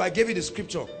in Matthew, I gave you the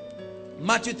scripture,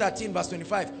 Matthew 13 verse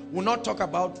 25. We'll not talk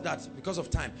about that because of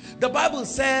time. The Bible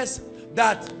says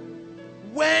that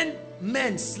when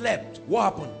men slept, what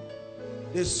happened?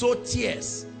 They sowed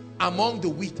tears among the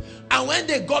wheat. And when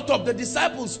they got up, the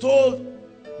disciples told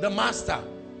the master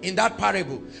in that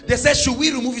parable, they said, should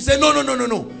we remove it? He said, no, no, no, no,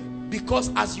 no.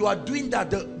 Because as you are doing that,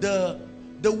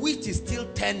 the wheat is still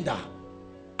tender.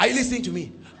 Are you listening to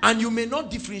me? And you may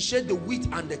not differentiate the wheat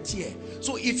and the tear.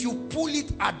 So if you pull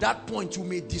it at that point, you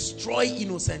may destroy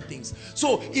innocent things.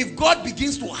 So if God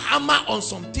begins to hammer on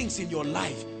some things in your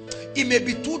life, it may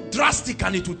be too drastic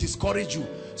and it will discourage you.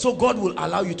 So God will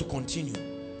allow you to continue.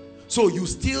 So you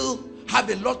still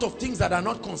have a lot of things that are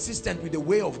not consistent with the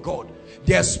way of God.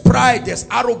 There's pride, there's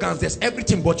arrogance, there's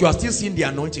everything, but you are still seeing the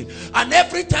anointing. And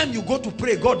every time you go to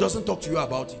pray, God doesn't talk to you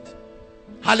about it.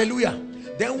 Hallelujah.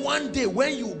 Then one day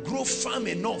when you grow firm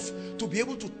enough to be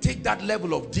able to take that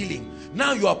level of dealing,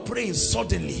 now you are praying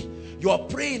suddenly. You are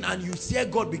praying and you see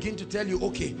God begin to tell you,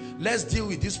 okay, let's deal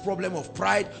with this problem of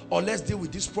pride, or let's deal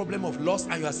with this problem of lust.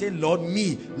 And you are saying, Lord,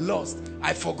 me, lust.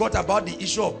 I forgot about the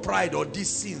issue of pride or these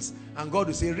sins. And God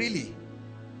will say, really?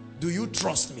 Do you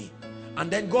trust me? And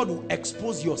then God will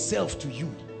expose yourself to you.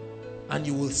 And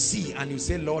you will see and you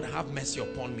say, Lord, have mercy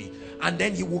upon me. And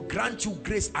then he will grant you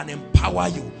grace and empower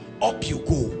you. Up you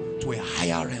go to a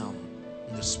higher realm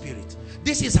in the spirit.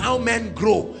 This is how men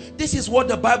grow. This is what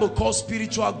the Bible calls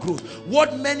spiritual growth.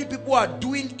 What many people are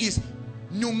doing is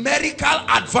numerical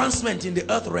advancement in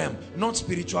the earth realm, not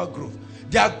spiritual growth.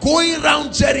 They are going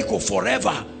around Jericho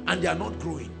forever and they are not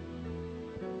growing.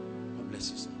 God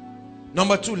bless you, sir.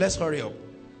 Number two, let's hurry up.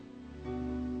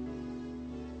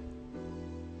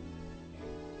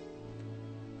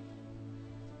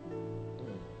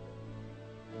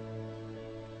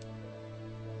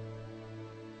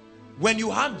 When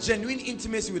you have genuine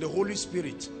intimacy with the Holy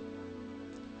Spirit,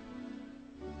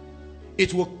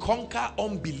 it will conquer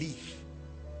unbelief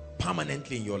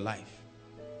permanently in your life.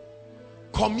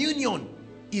 Communion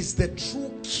is the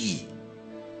true key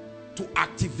to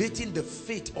activating the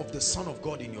faith of the Son of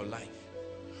God in your life.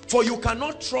 For you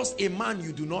cannot trust a man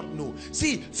you do not know.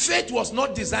 See, faith was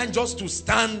not designed just to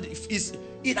stand.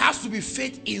 It has to be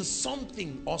faith in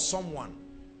something or someone.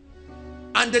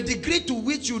 And the degree to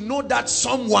which you know that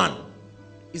someone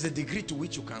is the degree to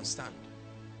which you can stand.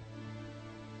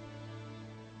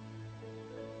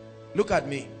 Look at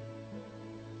me.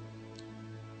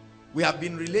 We have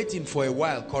been relating for a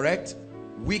while, correct?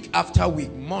 Week after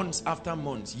week, months after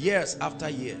months, years after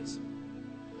years.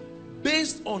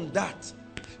 Based on that,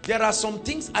 there are some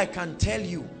things I can tell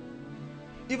you.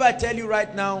 If I tell you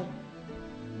right now,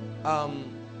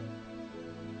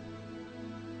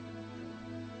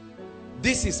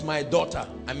 this is my daughter,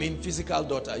 I mean physical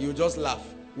daughter, you just laugh.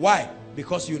 Why?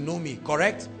 Because you know me,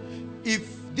 correct?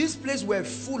 If this place were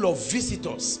full of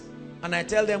visitors and I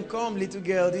tell them, come little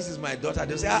girl, this is my daughter,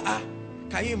 they'll say,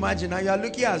 can you imagine? Now you are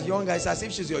looking as young as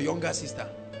if she's your younger sister.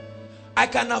 I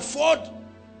can afford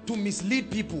to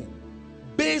mislead people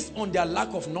based on their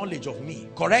lack of knowledge of me,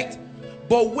 correct?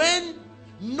 But when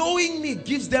knowing me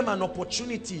gives them an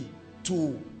opportunity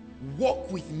to walk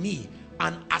with me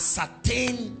and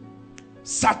ascertain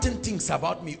certain things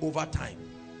about me over time.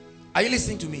 Are you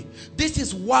listening to me? This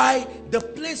is why the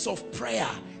place of prayer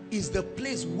is the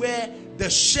place where the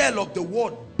shell of the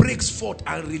word breaks forth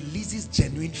and releases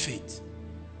genuine faith.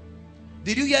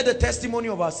 Did you hear the testimony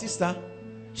of our sister?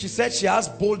 She said she has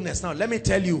boldness. Now let me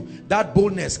tell you, that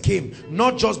boldness came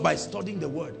not just by studying the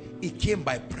word, it came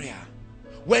by prayer.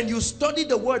 When you study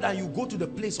the word and you go to the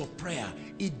place of prayer,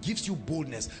 it gives you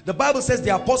boldness. The Bible says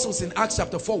the apostles in Acts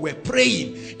chapter 4 were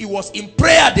praying. It was in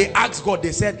prayer they asked God.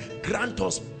 They said, grant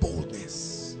us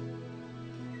boldness.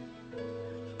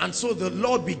 And so the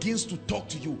Lord begins to talk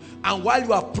to you. And while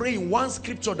you are praying, one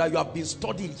scripture that you have been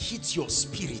studying hits your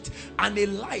spirit. And a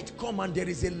light comes and there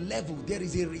is a level, there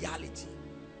is a reality.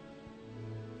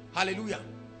 Hallelujah.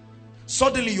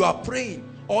 Suddenly you are praying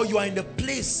or you are in the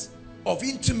place of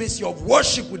intimacy, of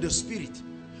worship with the Spirit,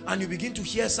 and you begin to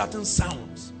hear certain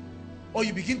sounds, or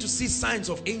you begin to see signs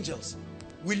of angels.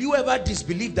 Will you ever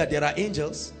disbelieve that there are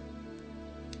angels?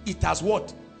 It has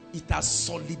what? It has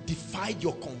solidified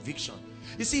your conviction.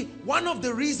 You see, one of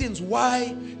the reasons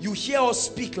why you hear us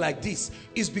speak like this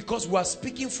is because we are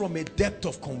speaking from a depth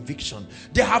of conviction.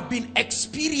 There have been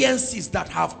experiences that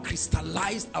have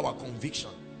crystallized our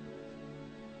conviction.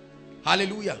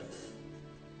 Hallelujah.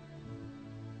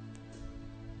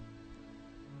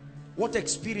 What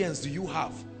experience do you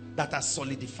have that has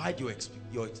solidified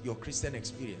your Christian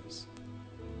experience?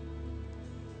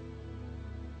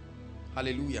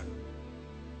 Hallelujah.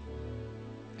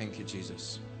 Thank you,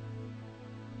 Jesus.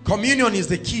 Communion is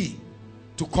the key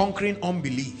to conquering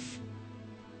unbelief.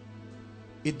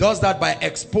 It does that by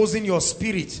exposing your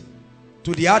spirit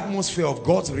to the atmosphere of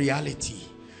God's reality.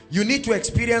 You need to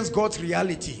experience God's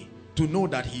reality to know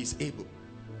that He is able.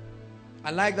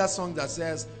 I like that song that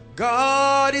says,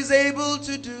 God is able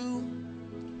to do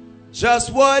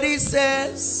just what He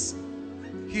says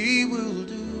He will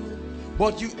do.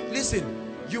 But you, listen,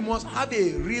 you must have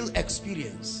a real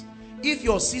experience. If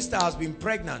your sister has been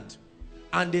pregnant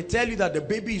and they tell you that the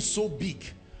baby is so big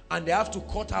and they have to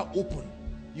cut her open,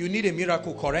 you need a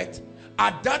miracle, correct?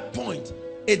 At that point,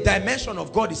 a dimension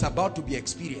of God is about to be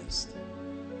experienced.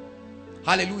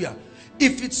 Hallelujah.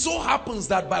 If it so happens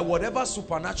that by whatever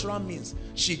supernatural means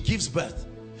she gives birth,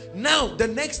 now the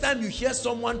next time you hear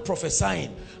someone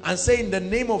prophesying and say, in the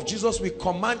name of Jesus we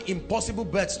command impossible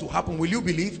births to happen, will you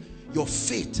believe? Your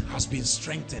faith has been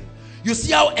strengthened. You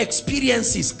see how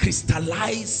experiences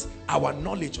crystallize our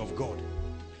knowledge of God.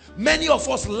 Many of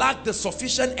us lack the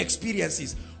sufficient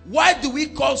experiences. Why do we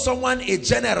call someone a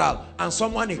general and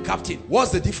someone a captain?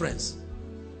 What's the difference?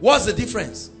 What's the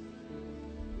difference?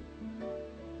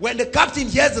 When the captain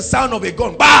hears the sound of a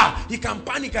gun, bah, he can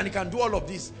panic and he can do all of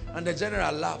this. And the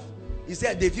general laughed. He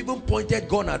said, they've even pointed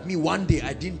gun at me one day,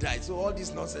 I didn't die. So all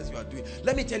this nonsense you are doing.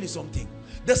 Let me tell you something.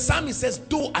 The psalmist says,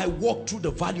 though I walk through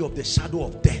the valley of the shadow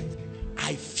of death,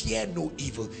 I fear no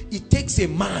evil. It takes a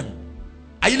man,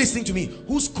 are you listening to me,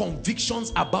 whose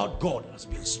convictions about God has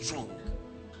been strong.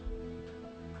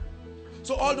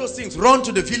 So all those things, run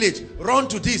to the village, run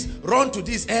to this,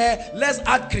 let's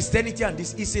add Christianity and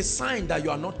this, is a sign that you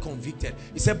are not convicted.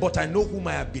 He said, but I know whom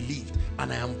I have believed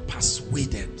and I am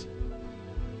persuaded.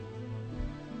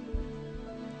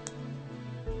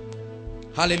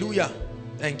 Hallelujah.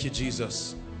 Thank you,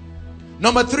 Jesus.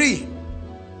 Number 3.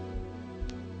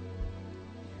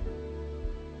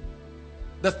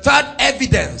 The third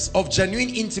evidence of genuine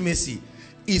intimacy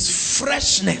is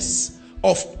freshness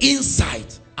of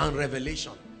insight and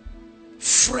revelation.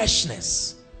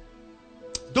 Freshness.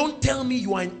 Don't tell me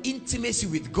you are in intimacy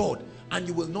with God and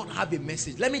you will not have a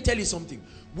message. Let me tell you something.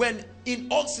 When, in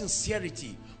all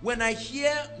sincerity, when I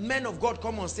hear men of God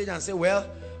come on stage and say, well,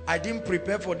 I didn't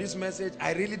prepare for this message,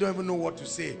 I really don't even know what to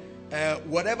say,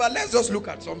 whatever, let's just look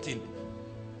at something.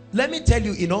 Let me tell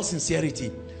you in all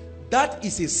sincerity, that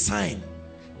is a sign,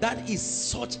 that is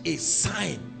such a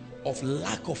sign of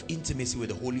lack of intimacy with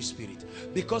the Holy Spirit.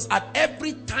 Because at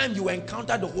every time you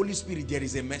encounter the Holy Spirit, there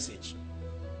is a message.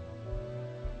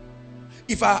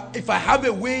 If I have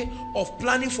a way of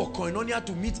planning for koinonia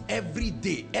to meet every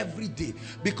day,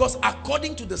 because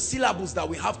according to the syllables that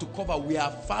we have to cover, we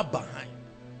are far behind.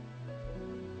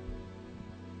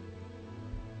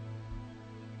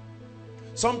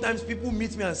 Sometimes people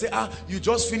meet me and say, you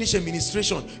just finish a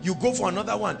ministration, you go for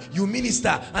another one, you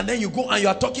minister, and then you go and you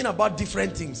are talking about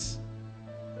different things.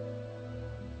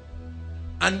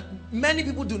 And many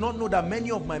people do not know that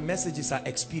many of my messages are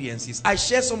experiences. I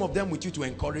share some of them with you to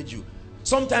encourage you.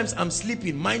 Sometimes I'm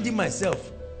sleeping, minding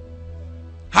myself,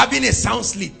 having a sound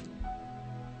sleep.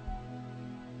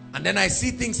 And then I see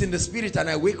things in the spirit and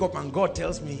I wake up and God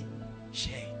tells me,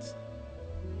 share it.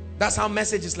 That's how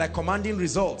messages like commanding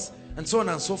results and so on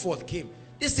and so forth came.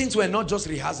 These things were not just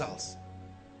rehearsals.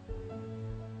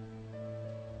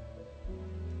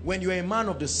 When you're a man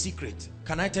of the secret,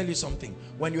 can I tell you something?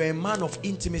 When you're a man of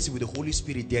intimacy with the Holy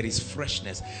Spirit, there is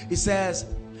freshness. It says,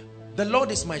 the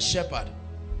Lord is my shepherd,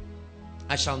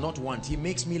 I shall not want. He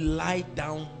makes me lie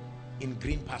down in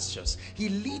green pastures. He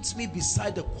leads me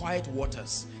beside the quiet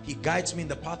waters. He guides me in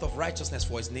the path of righteousness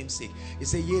for his name's sake. He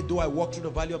said, yea, though I walk through the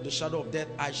valley of the shadow of death,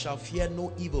 I shall fear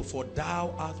no evil, for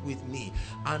thou art with me,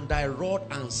 and thy rod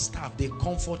and staff, they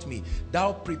comfort me.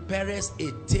 Thou preparest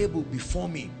a table before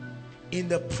me in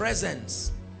the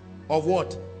presence of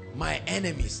what? My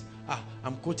enemies.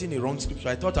 I'm quoting a wrong scripture.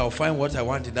 I thought I'll find what I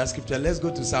want in that scripture. Let's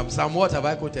go to Psalm. What have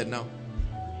I quoted now?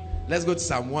 Let's go to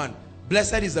Psalm 1.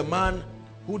 Blessed is the man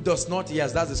who does not,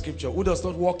 yes, that's the scripture, who does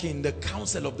not walk in the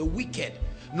counsel of the wicked,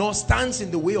 nor stands in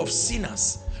the way of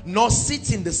sinners, nor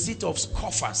sits in the seat of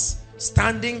scoffers.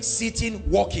 Standing, sitting,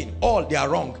 walking, all they are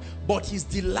wrong. But his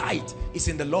delight is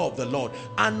in the law of the Lord,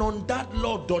 and on that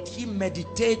law doth he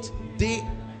meditate day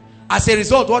As a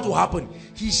result, what will happen?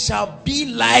 He shall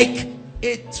be like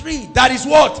a tree. That is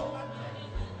what?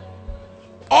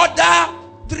 Other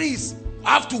trees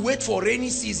have to wait for rainy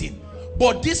season.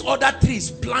 But this other tree is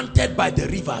planted by the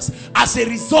rivers. As a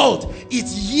result, it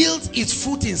yields its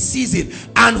fruit in season,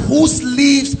 and whose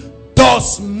leaves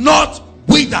does not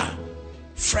wither.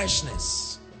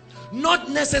 Freshness. Not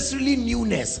necessarily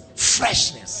newness,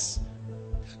 freshness.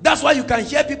 That's why you can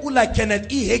hear people like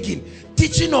Kenneth E. Hagin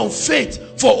teaching on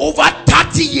faith for over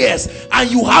 30 years,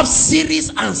 and you have series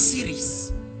and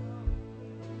series.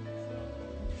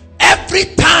 Every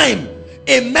time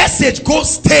a message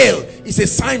goes stale, it's a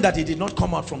sign that it did not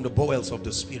come out from the bowels of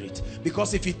the Spirit.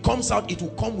 Because if it comes out, it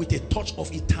will come with a touch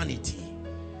of eternity.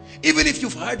 Even if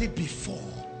you've heard it before,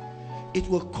 it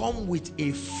will come with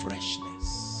a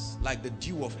freshness like the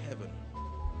dew of heaven.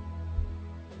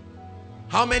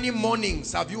 How many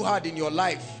mornings have you had in your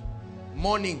life?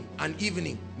 Morning and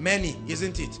evening. Many,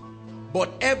 isn't it?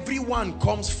 But everyone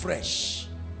comes fresh.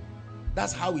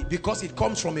 That's how it, because it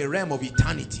comes from a realm of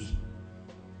eternity.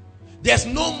 There's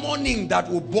no morning that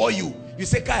will bore you. You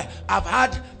say, Kai, I've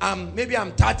had, maybe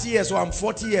I'm 30 years or I'm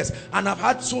 40 years, and I've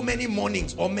had so many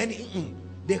mornings or many,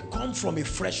 they come from a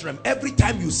fresh realm. Every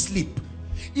time you sleep,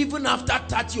 even after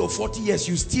 30 or 40 years,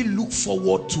 you still look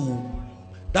forward to.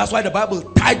 That's why the Bible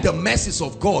tied the mercies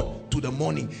of God to the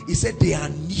morning. He said they are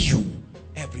new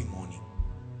every morning.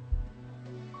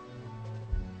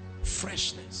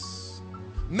 Freshness.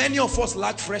 Many of us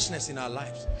lack freshness in our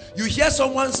lives. You hear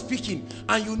someone speaking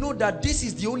and you know that this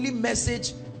is the only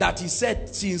message that he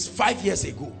said since 5 years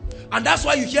ago. And that's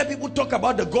why you hear people talk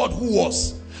about the God who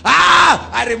was.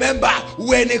 I remember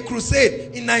when a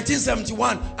crusade in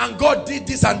 1971 and God did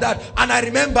this and that, and I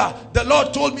remember the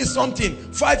Lord told me something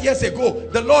 5 years ago.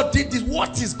 The Lord did this.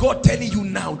 What is God telling you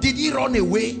now? Did he run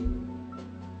away?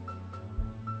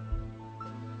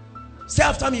 Say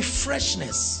after me,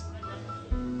 freshness.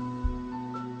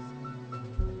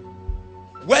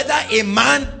 Whether a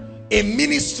man, a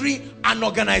ministry, an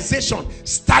organization,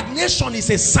 stagnation is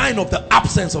a sign of the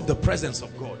absence of the presence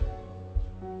of God.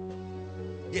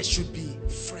 There should be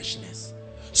freshness.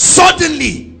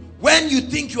 Suddenly, when you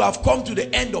think you have come to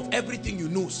the end of everything you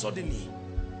know, suddenly.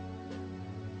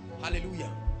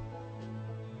 Hallelujah.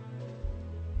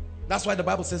 That's why the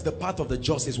Bible says the path of the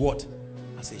just is what?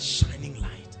 As a shining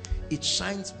light. It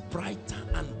shines brighter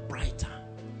and brighter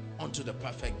unto the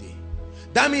perfect day.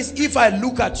 That means if I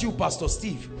look at you, Pastor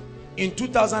Steve, in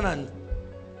 2000 and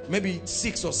maybe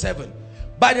 6 or 7,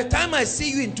 by the time I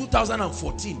see you in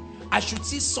 2014, I should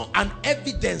see an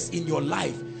evidence in your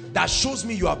life that shows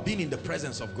me you have been in the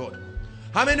presence of God.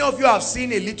 How many of you have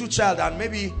seen a little child and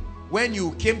maybe when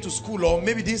you came to school or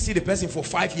maybe didn't see the person for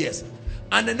 5 years,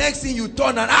 and the next thing you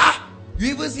turn and you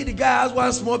even see the guy has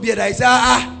one small beard, I say,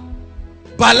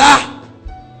 Bala,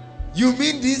 you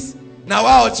mean this? Now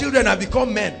our children have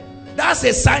become men. That's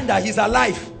a sign that he's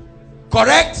alive.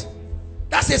 Correct?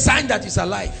 That's a sign that he's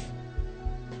alive.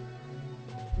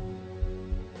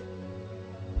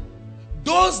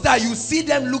 Those that you see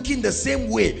them looking the same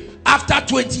way after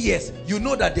 20 years, you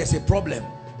know that there's a problem.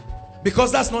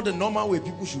 Because that's not the normal way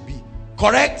people should be.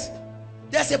 Correct?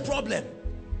 There's a problem.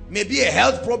 Maybe a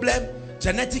health problem,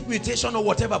 genetic mutation or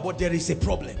whatever, but there is a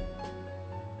problem.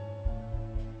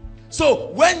 So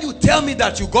when you tell me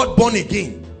that you got born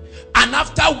again, and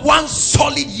after one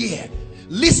solid year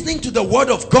listening to the word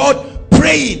of God,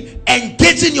 praying,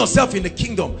 engaging yourself in the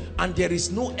kingdom, and there is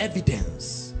no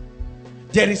evidence,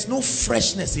 there is no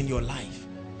freshness in your life,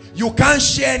 you can't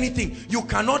share anything, you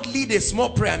cannot lead a small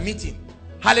prayer meeting.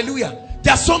 Hallelujah.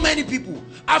 There are so many people,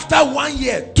 after 1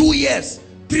 year, 2 years,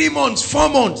 3 months, 4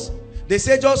 months, they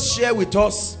say just share with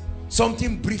us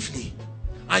something briefly.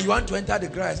 And you want to enter the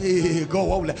grass, hey, God,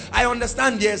 what will I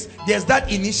understand? There's that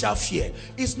initial fear.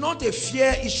 It's not a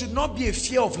fear. It should not be a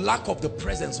fear of lack of the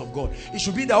presence of God. It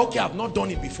should be that, okay, I've not done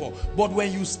it before. But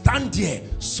when you stand there,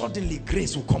 suddenly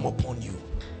grace will come upon you.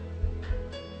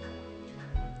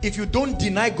 If you don't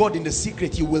deny God in the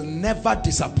secret, he will never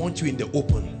disappoint you in the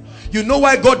open. You know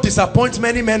why God disappoints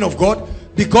many men of God?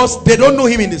 Because they don't know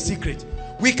him in the secret.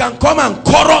 We can come and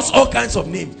chorus all kinds of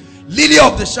names. Lily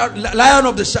of the Lion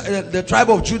of the tribe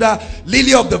of Judah,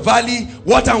 Lily of the valley,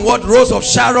 what and what, Rose of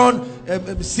Sharon,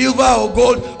 silver or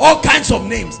gold, all kinds of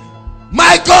names.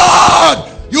 My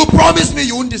God, you promised me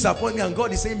you wouldn't disappoint me. And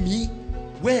God is saying, me?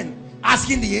 When?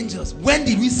 Asking the angels, when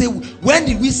did we say,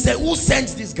 who sent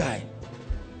this guy?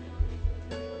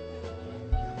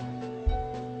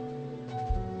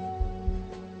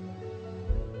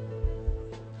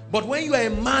 But when you are a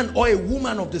man or a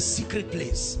woman of the secret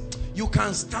place, you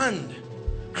can stand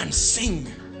and sing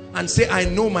and say, I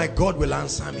know my God will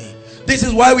answer me. This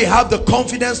is why we have the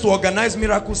confidence to organize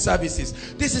miracle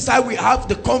services. This is how we have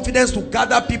the confidence to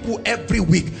gather people every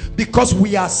week, because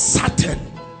we are certain.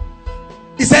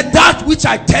 He said, that which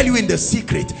I tell you in the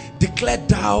secret, declare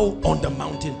thou on the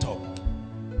mountaintop.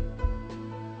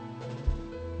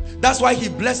 That's why he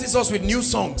blesses us with new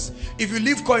songs. If you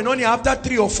leave Koinonia after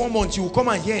 3 or 4 months, you will come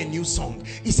and hear a new song.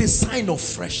 It's a sign of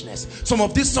freshness. Some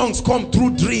of these songs come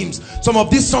through dreams. Some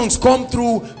of these songs come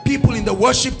through people in the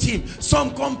worship team.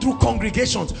 Some come through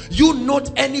congregations. You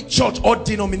note any church or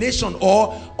denomination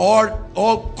or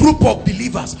group of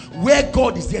believers where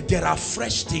God is there, there are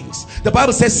fresh things. The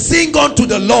Bible says, sing unto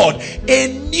the Lord a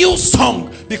new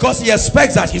song, because he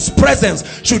expects that his presence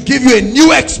should give you a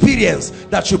new experience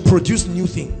that should produce new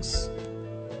things.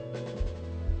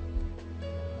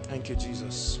 Thank you,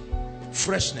 Jesus.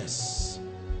 Freshness,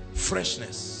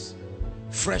 freshness,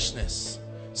 freshness.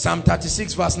 Psalm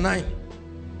 36 verse 9.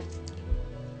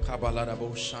 Lord,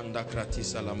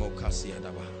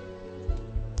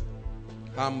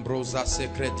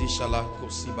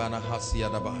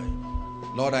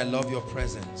 I love your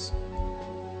presence.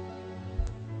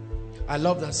 I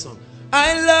love that song.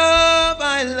 I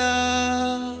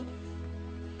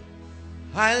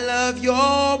love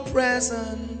your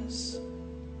presence.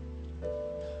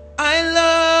 I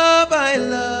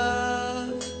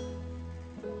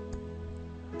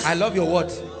love your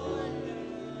what?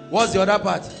 What's the other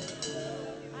part?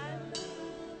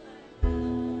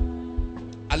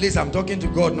 At least I'm talking to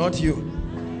God, not you.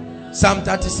 Psalm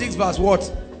 36 verse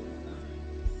what?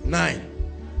 9.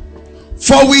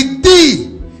 For with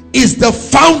thee is the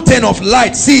fountain of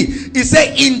light. See, he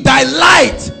said, in thy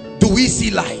light do we see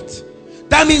light.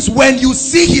 That means when you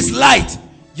see his light,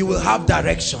 you will have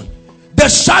direction. The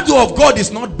shadow of God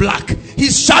is not black.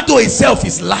 His shadow itself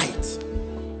is light.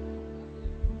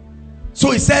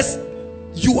 So he says,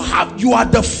 you are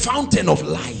the fountain of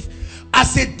life.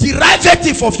 As a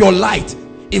derivative of your light,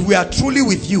 if we are truly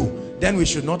with you, then we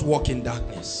should not walk in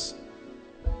darkness.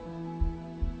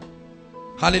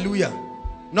 Hallelujah.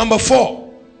 Number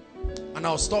 4, and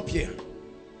I'll stop here.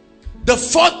 The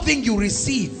 4th thing you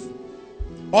receive,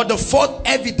 or the 4th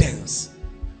evidence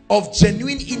of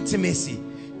genuine intimacy,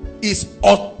 is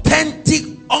authentic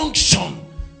unction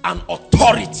and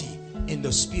authority in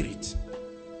the spirit.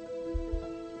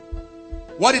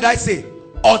 What did I say?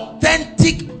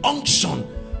 Authentic unction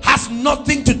has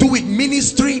nothing to do with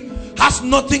ministry, has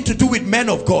nothing to do with men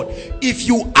of God. If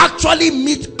you actually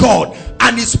meet God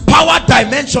and his power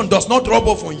dimension does not rub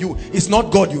off on you, it's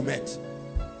not God you met.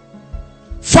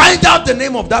 Find out the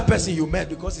name of that person you met,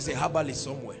 because it's a herbalist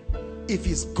somewhere. If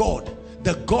it's God,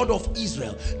 the God of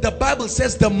Israel, the Bible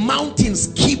says the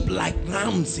mountains keep like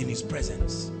lambs in his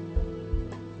presence.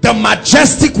 The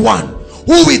majestic one,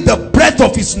 who with the breath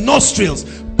of his nostrils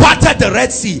parted the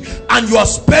Red Sea, and you are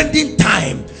spending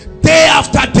time day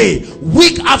after day,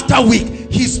 week after week,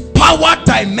 his power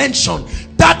dimension,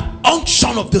 that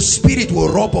unction of the spirit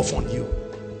will rub off on you.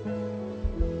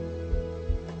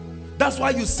 That's why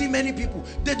you see many people,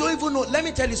 they don't even know. Let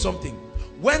me tell you something.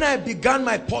 When I began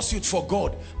my pursuit for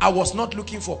God, I was not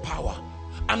looking for power.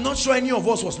 I'm not sure any of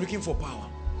us was looking for power.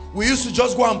 We used to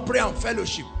just go and pray and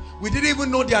fellowship. We didn't even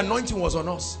know the anointing was on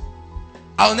us.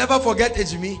 I'll never forget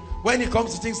Ejimi. When it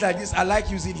comes to things like this, I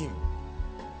like using him.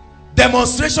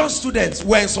 Demonstration students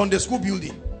were in Sunday school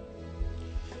building.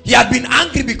 He had been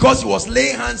angry because he was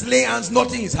laying hands,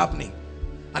 nothing is happening.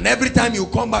 And every time you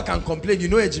come back and complain, you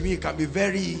know Ejimi can be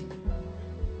very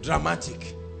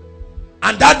dramatic.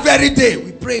 And that very day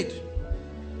we prayed,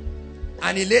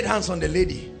 and he laid hands on the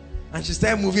lady, and she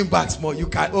started moving back small. You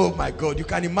can, oh my God, you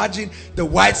can imagine the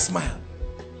white smile.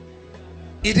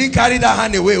 He didn't carry that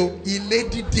hand away, he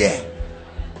laid it there.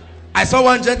 I saw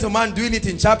one gentleman doing it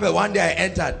in chapel. One day I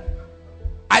entered,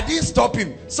 I didn't stop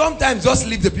him. Sometimes just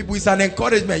leave the people. It's an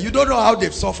encouragement. You don't know how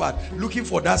they've suffered looking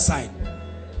for that sign.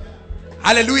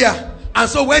 Hallelujah. And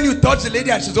so when you touch the lady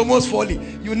and she's almost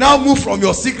falling, you now move from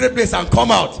your secret place and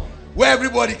come out where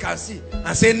everybody can see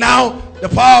and say, now the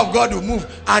power of God will move,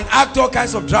 and act all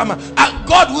kinds of drama, and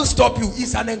God will stop you.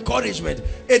 It's an encouragement.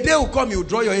 A day will come, you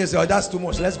draw your ears, say, oh, that's too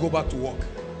much, let's go back to work.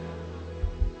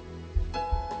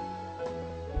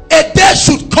 A day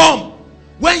should come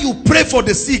when you pray for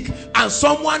the sick and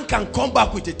someone can come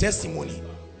back with a testimony.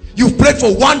 You've prayed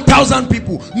for 1,000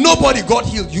 people, nobody got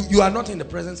healed. You are not in the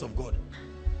presence of God.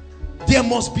 There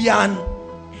must be an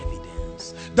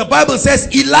evidence. The Bible says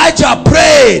Elijah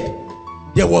prayed,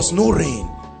 there was no rain.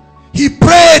 He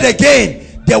prayed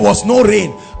again, there was no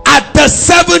rain. At the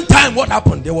 7th time, what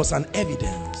happened? There was an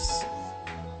evidence.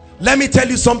 Let me tell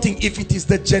you something. If it is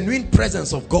the genuine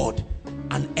presence of God,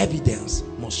 an evidence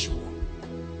must show.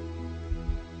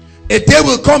 A day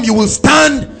will come, you will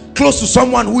stand close to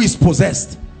someone who is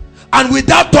possessed, and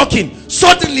without talking,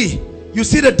 suddenly you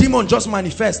see the demon just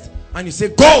manifest, and you say,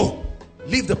 go,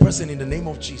 leave the person in the name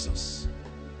of Jesus.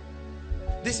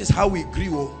 This is how we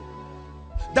grew.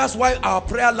 That's why our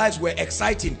prayer lives were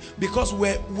exciting, because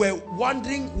we're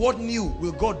wondering what new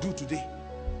will God do today.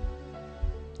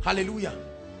 Hallelujah.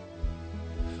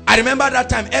 I remember that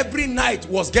time, every night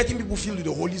was getting people filled with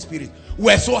the Holy Spirit.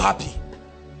 We're so happy.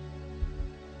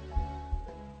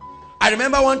 I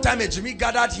remember one time a Jimmy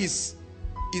gathered his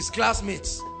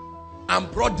classmates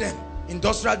and brought them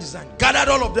industrial design, gathered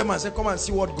all of them and said, come and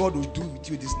see what God will do with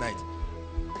you this night.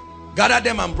 Gathered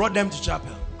them and brought them to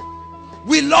chapel.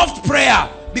 We loved prayer,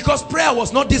 because prayer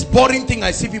was not this boring thing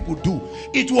I see people do.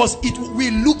 We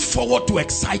looked forward to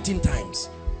exciting times.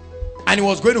 And he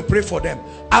was going to pray for them.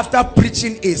 After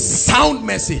preaching a sound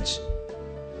message,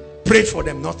 prayed for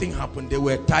them, nothing happened. They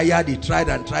were tired. He tried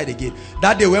and tried again.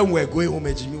 That day when we were going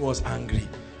home, Jimmy was angry.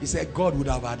 He said God would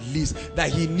have, at least,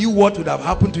 that he knew what would have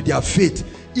happened to their faith.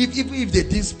 If they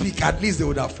didn't speak, at least they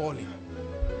would have fallen.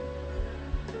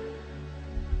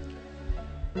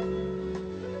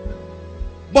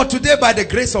 But today, by the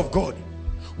grace of God,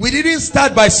 we didn't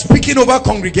start by speaking over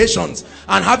congregations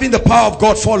and having the power of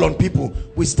God fall on people.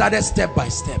 We started step by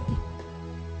step.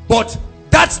 But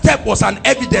that step was an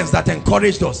evidence that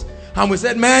encouraged us. And we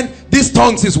said, man, this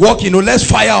tongues is working. Let's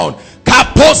fire on.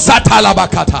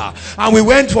 And we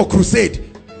went for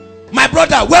crusade. My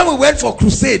brother, when we went for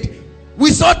crusade,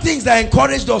 we saw things that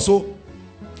encouraged us. So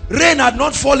rain had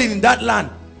not fallen in that land,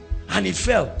 and it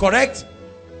fell, correct?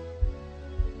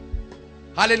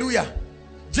 Hallelujah.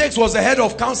 Jakes was the head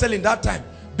of council in that time.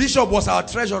 Bishop was our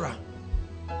treasurer.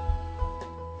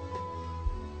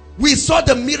 We saw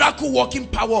the miracle working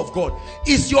power of God.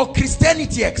 Is your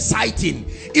Christianity exciting?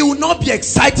 It will not be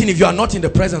exciting if you are not in the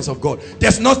presence of God.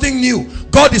 There's nothing new.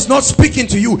 God is not speaking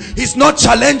to you. He's not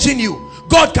challenging you.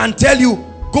 God can tell you,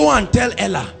 go and tell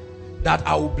Ella that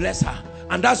I will bless her.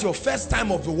 And that's your first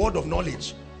time of the word of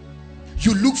knowledge.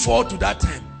 You look forward to that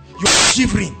time. You're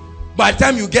shivering. By the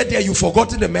time you get there, you've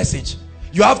forgotten the message.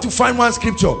 You have to find one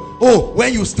scripture. Oh,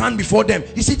 when you stand before them.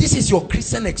 You see, this is your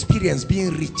Christian experience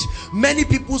being rich. Many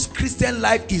people's Christian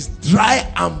life is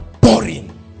dry and boring,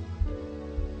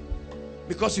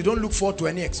 because you don't look forward to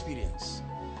any experience.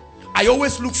 I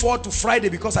always look forward to Friday,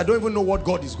 because I don't even know what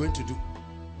God is going to do.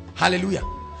 Hallelujah.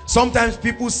 Sometimes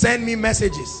people send me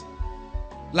messages.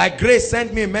 Like Grace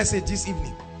sent me a message this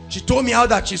evening. She told me how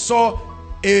that she saw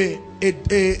a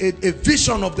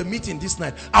vision of the meeting this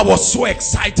night. I was so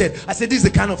excited. I said, this is the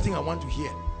kind of thing I want to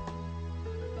hear.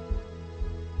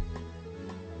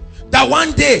 That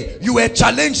one day you were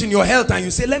challenged in your health and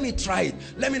you say, let me try it.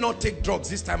 Let me not take drugs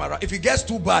this time around. If it gets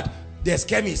too bad, there's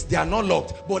chemists. They are not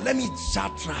locked. But let me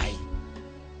just try.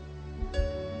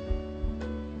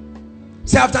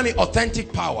 Say after me,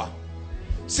 authentic power.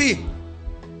 See,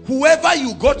 whoever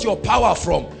you got your power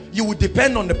from, you will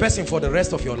depend on the person for the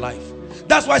rest of your life.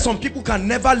 That's why some people can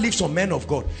never live some men of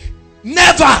God.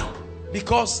 Never!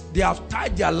 Because they have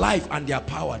tied their life and their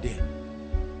power there.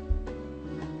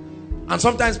 And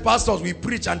sometimes pastors, we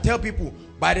preach and tell people,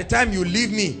 by the time you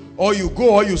leave me, or you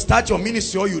go, or you start your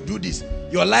ministry, or you do this,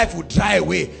 your life will dry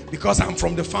away, because I'm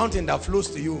from the fountain that flows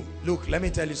to you. Look, let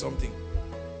me tell you something.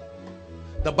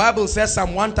 The Bible says,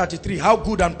 Psalm 133, how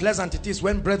good and pleasant it is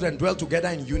when brethren dwell together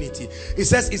in unity. It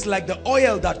says it's like the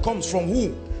oil that comes from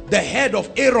who? The head of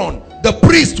Aaron, the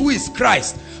priest, who is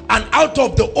Christ. And out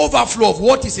of the overflow of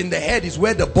what is in the head is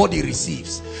where the body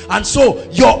receives. And so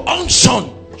your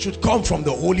unction should come from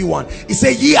the Holy One. He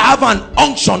said, ye have an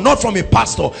unction, not from a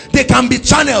pastor. They can be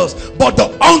channels, but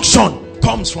the unction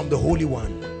comes from the Holy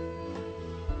One.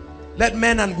 Let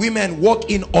men and women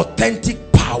walk in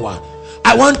authentic power.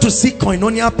 I want to see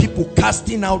koinonia people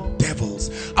casting out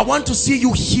devils. I want to see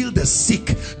you heal the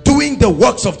sick, doing the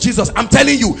works of Jesus. I'm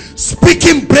telling you,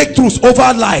 speaking breakthroughs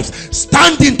over lives,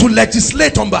 standing to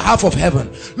legislate on behalf of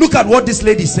heaven. Look at what this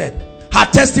lady said. Her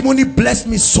testimony blessed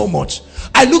me so much.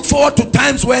 I look forward to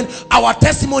times when our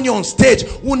testimony on stage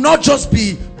will not just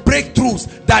be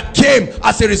breakthroughs that came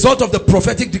as a result of the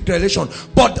prophetic declaration,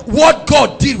 but what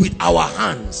God did with our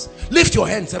hands. Lift your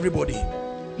hands, everybody.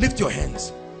 Lift your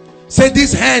hands. Say,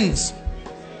 these hands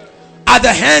are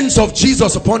the hands of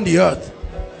Jesus upon the earth,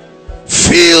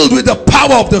 filled with the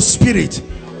power of the Spirit.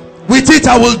 With it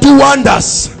I will do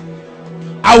wonders.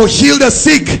 I will heal the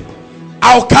sick.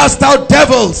 I will cast out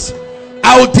devils.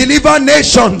 I will deliver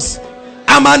nations.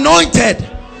 I'm anointed.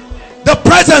 The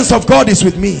presence of God is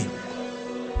with me.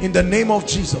 In the name of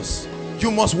Jesus,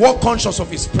 you must walk conscious of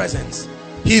his presence.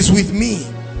 He is with me.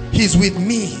 He is with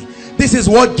me. This is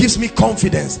what gives me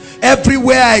confidence.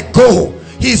 Everywhere I go,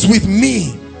 He's with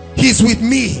me. He's with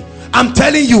me. I'm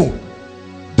telling you,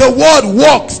 the word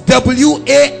walks,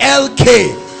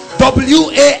 W-A-L-K.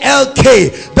 W-A-L-K.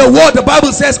 The word, the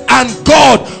Bible says, and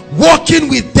God walking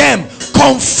with them,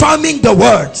 confirming the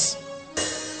words.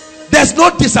 There's no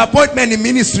disappointment in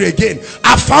ministry again.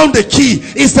 I found the key.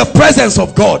 It's the presence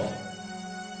of God.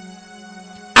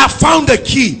 I found the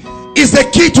key. It's the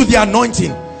key to the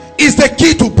anointing. It's the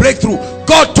key to breakthrough.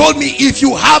 God told me, if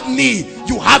you have me,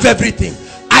 you have everything.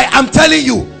 I am telling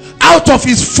you, out of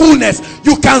his fullness,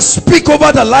 you can speak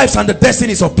over the lives and the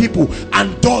destinies of people,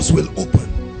 and doors will open.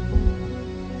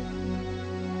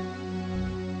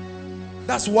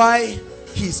 That's why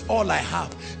he's all I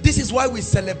have. This is why we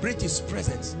celebrate his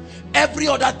presence. Every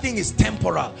other thing is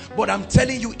temporal, but I'm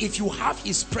telling you, if you have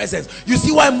his presence, you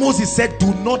see why Moses said,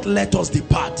 do not let us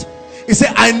depart. He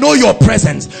said, I know your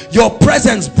presence. Your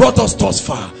presence brought us thus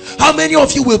far. How many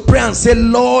of you will pray and say,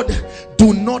 Lord,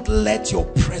 do not let your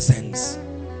presence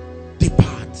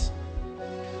depart?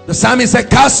 The psalmist said,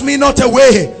 cast me not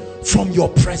away from your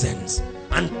presence,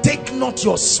 and take not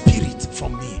your spirit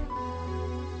from me.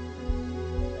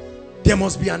 There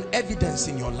must be an evidence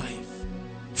in your life.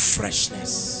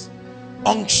 Freshness,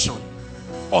 unction,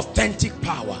 authentic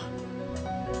power,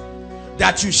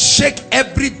 that you shake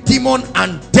every demon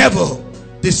and devil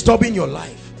disturbing your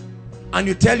life, and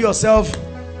you tell yourself,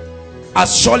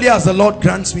 as surely as the Lord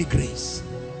grants me grace,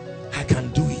 I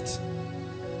can do it.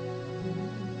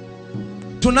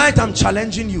 Tonight I'm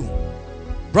challenging you,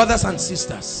 brothers and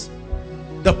sisters.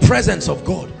 The presence of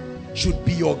God should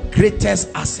be your greatest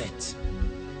asset.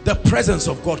 The presence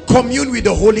of God. Commune with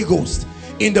the Holy Ghost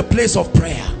in the place of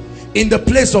prayer, in the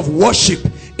place of worship,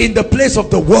 in the place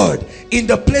of the word, in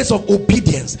the place of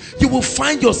obedience. You will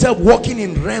find yourself walking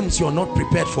in realms you're not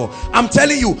prepared for. I'm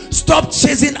telling you, stop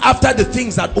chasing after the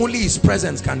things that only his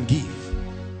presence can give.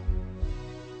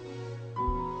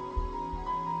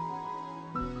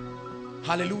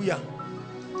 Hallelujah.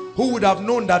 Who would have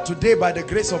known that today, by the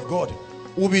grace of God,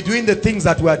 we'll be doing the things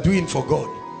that we are doing for God?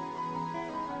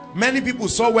 Many people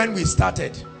saw when we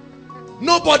started.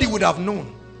 Nobody would have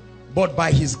known. But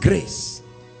by his grace,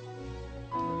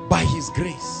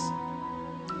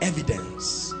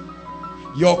 evidence.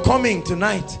 Your coming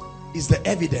tonight is the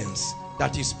evidence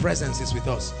that his presence is with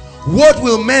us. What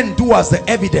will men do as the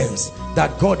evidence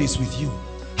that God is with you?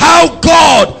 How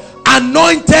God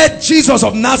anointed Jesus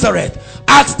of Nazareth,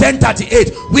 Acts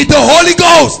 10:38, with the Holy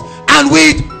Ghost and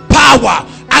with power,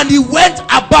 and he went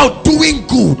about doing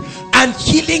good and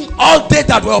healing all they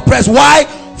that were oppressed. Why?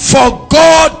 For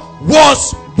God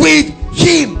was with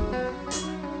him.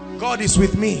 God is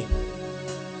with me.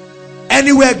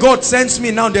 Anywhere God sends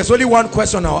me now, there's only one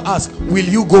question I'll ask: will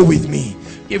you go with me?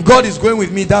 If God is going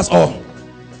with me, that's all.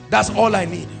 That's all I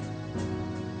need.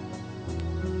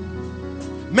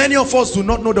 Many of us do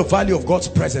not know the value of God's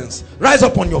presence. Rise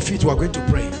up on your feet. We are going to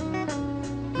pray.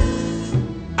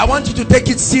 I want you to take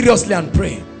it seriously and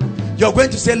pray. You're going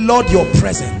to say, Lord, your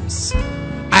presence.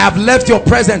 I have left your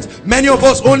presence. Many of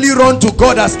us only run to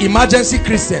God as emergency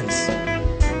Christians.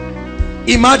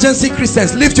 Emergency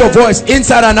Christians. Lift your voice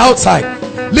inside and outside.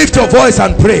 Lift your voice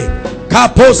and pray.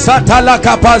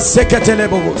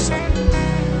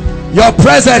 Your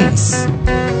presence,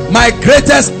 my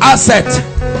greatest asset.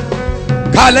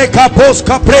 I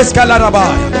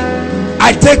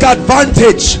take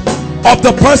advantage of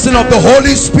the person of the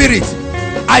Holy Spirit.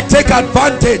 I take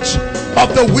advantage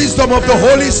of the wisdom of the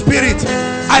Holy Spirit.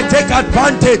 I take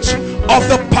advantage of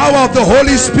the power of the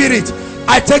Holy Spirit.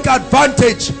 I take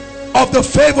advantage of the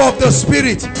favor of the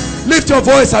Spirit. Lift your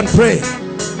voice and pray.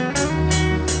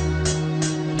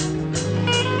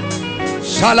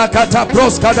 Shalakata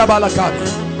proskada balakada.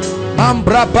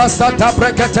 Ambra basata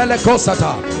breketele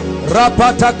kosata.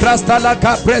 Rapata krastala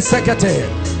kapresekete.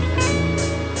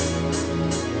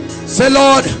 Say,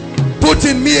 Lord, put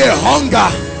in me a hunger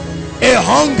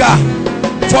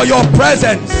for your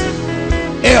presence,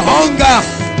 a hunger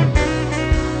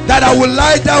that I will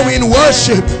lie down in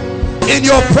worship in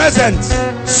your presence,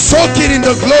 soak it in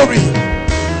the glory,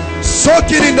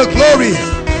 soak it in the glory.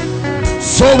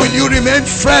 So will you remain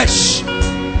fresh,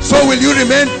 so will you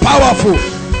remain powerful.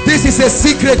 This is a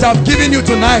secret I've given you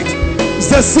tonight. It's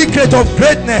the secret of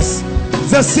greatness,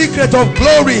 the secret of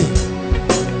glory,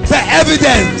 the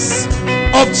evidence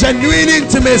of genuine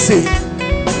intimacy,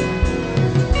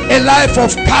 a life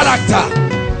of character,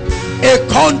 a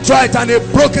contrite and a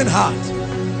broken heart,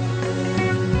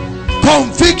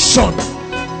 conviction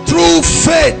through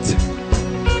faith.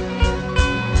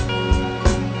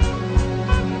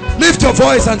 Lift your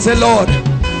voice and say, Lord,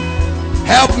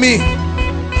 help me.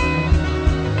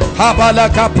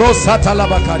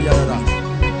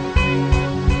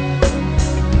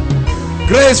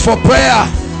 Grace for prayer.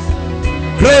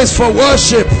 Grace for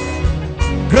worship.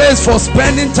 Grace for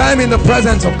spending time in the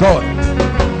presence of God.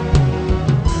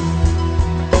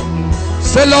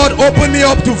 Say, Lord, open me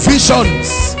up to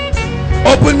visions.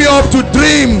 Open me up to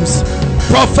dreams,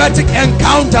 prophetic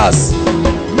encounters.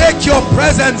 Make your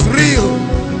presence real.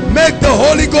 Make the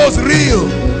Holy Ghost real.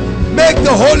 Make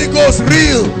the Holy Ghost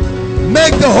real.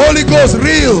 Make the Holy Ghost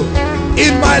real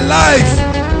in my life.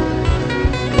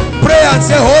 Pray and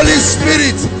say, Holy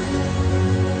Spirit,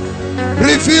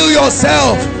 reveal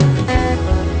yourself.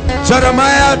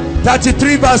 Jeremiah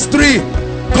 33 verse 3.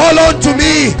 Call unto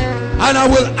me and I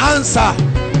will answer.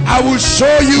 I will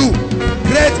show you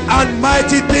great and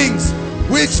mighty things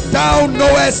which thou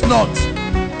knowest not.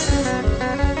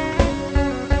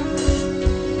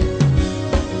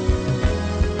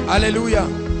 Hallelujah.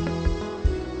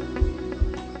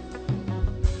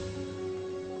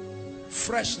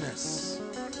 Freshness,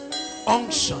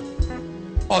 unction,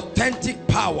 authentic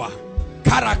power,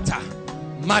 character,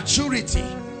 maturity,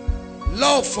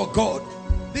 love for God.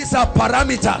 These are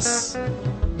parameters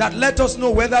that let us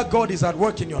know whether God is at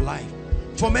work in your life.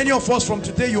 For many of us, from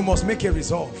today you must make a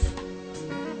resolve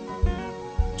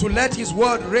to let his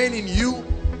word reign in you,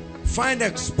 find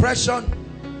expression,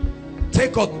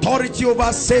 take authority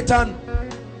over Satan.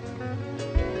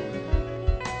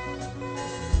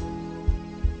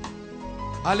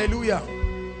 Hallelujah.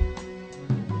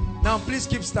 Now please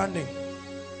keep standing.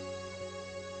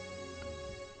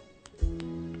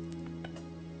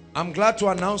 I'm glad to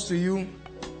announce to you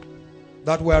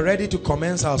that we are ready to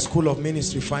commence our school of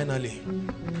ministry finally.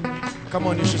 Come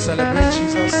on, you should celebrate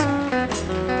Jesus.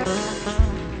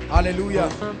 Hallelujah.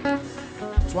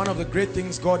 It's one of the great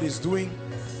things God is doing.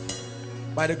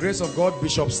 By the grace of God,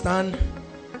 Bishop Stan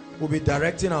will be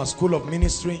directing our school of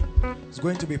ministry. It's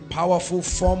going to be powerful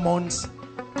 4 months,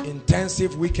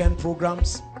 intensive weekend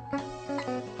programs.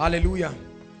 Hallelujah.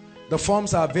 The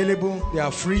forms are available. They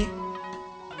are free,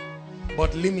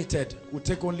 but limited. We'll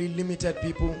take only limited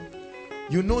people.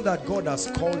 You know that God has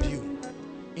called you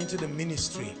into the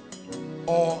ministry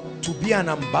or to be an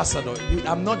ambassador.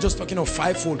 I'm not just talking of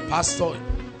fivefold pastor.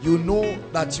 You know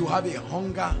that you have a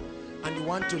hunger and you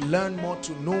want to learn more,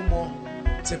 to know more.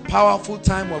 It's a powerful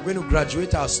time. We're going to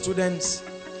graduate our students.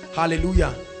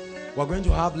 Hallelujah. We're going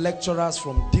to have lecturers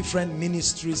from different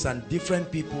ministries and different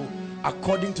people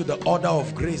according to the order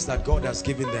of grace that God has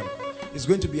given them. It's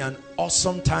going to be an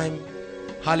awesome time.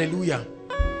 Hallelujah.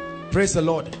 Praise the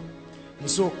Lord. And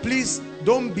so please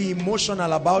don't be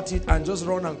emotional about it and just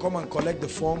run and come and collect the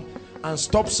form and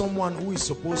stop someone who is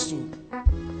supposed to.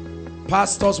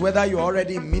 Pastors, whether you're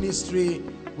already in ministry,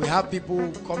 we have people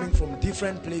coming from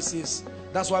different places.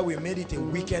 That's why we made it a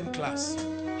weekend class.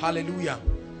 Hallelujah.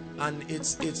 And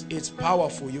it's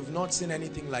powerful. You've not seen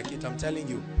anything like it, I'm telling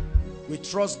you. We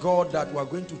trust God that we're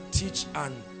going to teach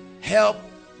and help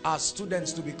our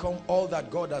students to become all that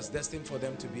God has destined for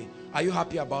them to be. Are you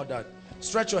happy about that?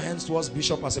 Stretch your hands towards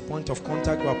Bishop as a point of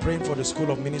contact. We are praying for the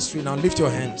school of ministry. Now lift your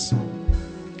hands.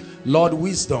 Lord,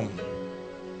 wisdom.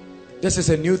 This is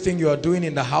a new thing you are doing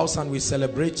in the house and we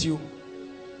celebrate you.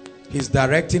 He's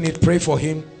directing it. Pray for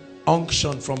him.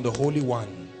 Unction from the Holy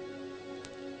One.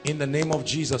 In the name of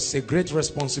Jesus. It's a great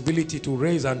responsibility to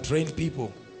raise and train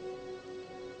people.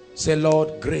 Say,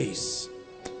 Lord, grace.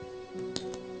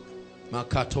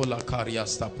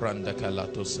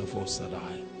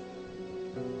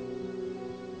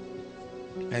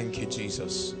 Thank you,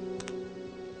 Jesus.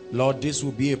 Lord, this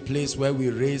will be a place where we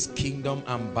raise kingdom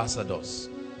ambassadors.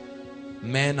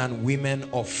 Men and women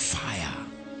of fire.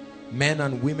 Men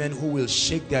and women who will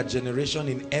shake their generation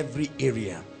in every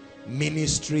area.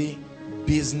 Ministry,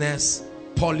 business,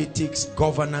 politics,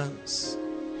 governance.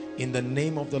 In the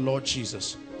name of the Lord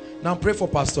Jesus. Now pray for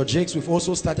Pastor Jakes. We've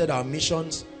also started our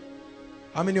missions.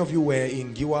 How many of you were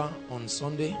in Giwa on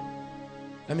Sunday?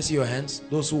 Let me see your hands.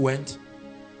 Those who went.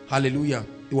 Hallelujah.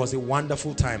 It was a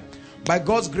wonderful time. By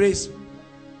God's grace,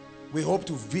 we hope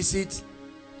to visit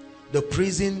the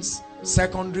prisons,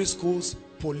 secondary schools,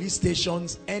 police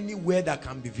stations, anywhere that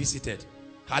can be visited.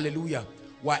 Hallelujah.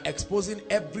 We're exposing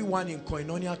everyone in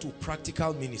Koinonia to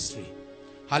practical ministry.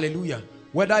 Hallelujah.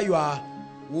 Whether you are,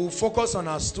 we'll focus on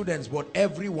our students, but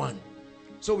everyone.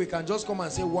 So we can just come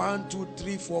and say 1, 2,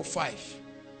 3, 4, 5.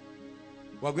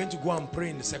 We're going to go and pray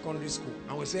in the secondary school.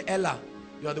 And we'll say, Ella,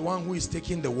 you are the one who is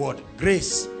taking the word.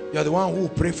 Grace, you are the one who will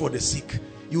pray for the sick.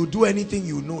 You do anything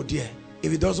you know, dear.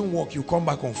 If it doesn't work, you come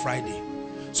back on Friday.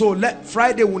 So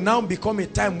Friday will now become a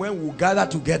time when we'll gather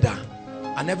together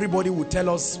and everybody will tell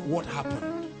us what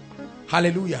happened.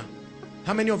 Hallelujah.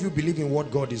 How many of you believe in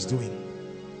what God is doing?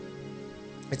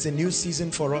 It's a new season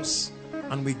for us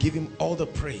and we give him all the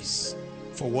praise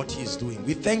for what he is doing.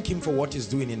 We thank him for what he's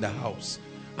doing in the house,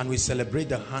 and we celebrate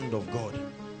the hand of God.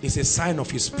 It's a sign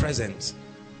of his presence,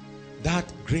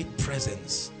 that great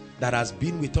presence that has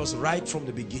been with us right from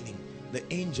the beginning.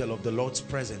 The angel of the Lord's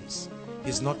presence.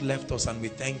 He's not left us, and we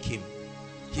thank him.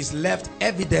 He's left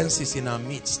evidences in our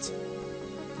midst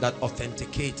that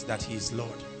authenticate that he is Lord.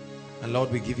 And Lord,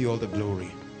 we give you all the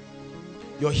glory.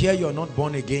 You're here, you're not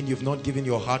born again, you've not given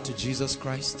your heart to Jesus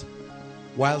Christ.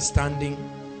 While standing,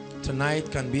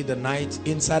 tonight can be the night,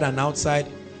 inside and outside,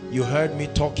 you heard me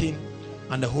talking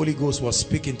and the Holy Ghost was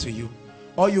speaking to you.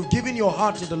 Or you've given your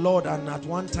heart to the Lord, and at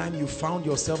one time you found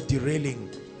yourself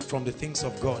derailing from the things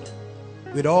of God.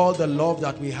 With all the love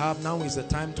that we have, now is the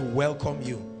time to welcome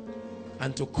you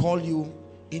and to call you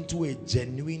into a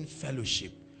genuine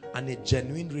fellowship and a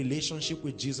genuine relationship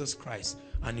with Jesus Christ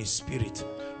and his Spirit.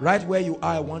 Right where you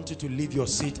are, I want you to leave your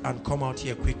seat and come out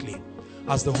here quickly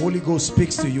as the Holy Ghost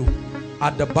speaks to you.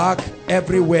 At the back,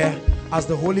 everywhere, as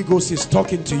the Holy Ghost is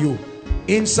talking to you,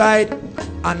 inside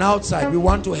and outside, we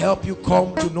want to help you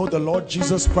come to know the Lord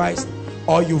Jesus Christ,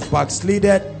 or you've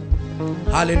backslided.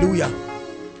 Hallelujah.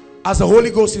 As the Holy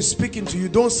Ghost is speaking to you,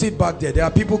 don't sit back there. There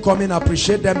are people coming.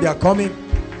 Appreciate them. They are coming.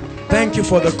 Thank you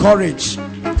for the courage.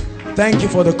 Thank you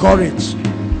for the courage.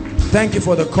 Thank you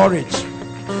for the courage.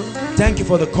 Thank you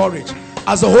for the courage.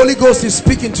 As the Holy Ghost is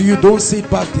speaking to you, don't sit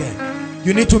back there.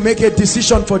 You need to make a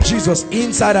decision for Jesus,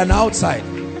 inside and outside.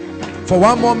 For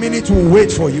one more minute, we'll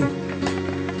wait for you.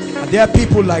 And there are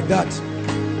people like that.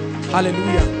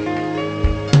 Hallelujah.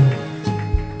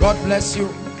 God bless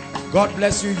you. God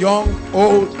bless you, young,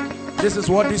 old. This is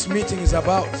what this meeting is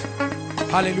about.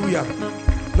 Hallelujah.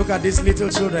 Look at these little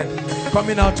children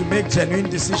coming out to make genuine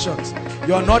decisions.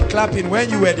 You are not clapping. When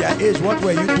you were their age, what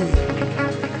were you doing?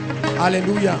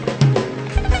 Hallelujah.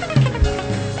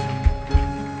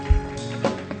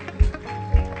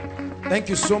 Thank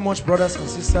you so much, brothers and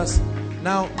sisters.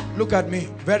 Now, look at me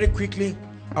very quickly.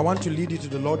 I want to lead you to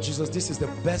the Lord Jesus. This is the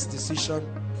best decision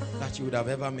that you would have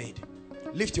ever made.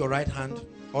 Lift your right hand,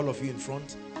 all of you in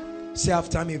front. Say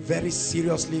after me very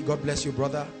seriously. God bless you,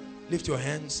 brother. Lift your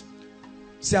hands.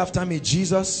 Say after me,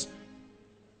 Jesus,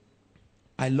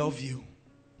 I love you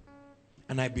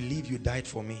and I believe you died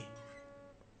for me.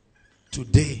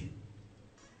 Today,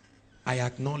 I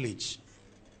acknowledge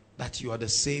that you are the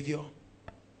Savior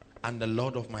and the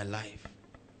Lord of my life.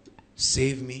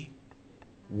 Save me,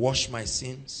 wash my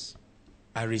sins.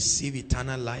 I receive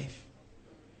eternal life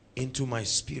into my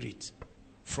spirit.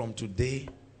 From today,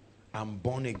 I'm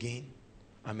born again.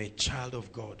 I'm a child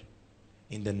of God.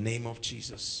 In the name of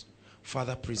Jesus.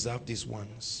 Father, preserve these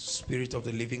ones. Spirit of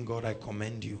the living God, I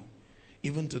commend you.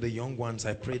 Even to the young ones,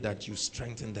 I pray that you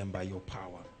strengthen them by your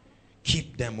power.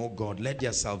 Keep them, oh God. Let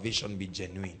their salvation be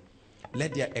genuine.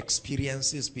 Let their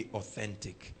experiences be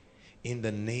authentic. In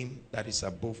the name that is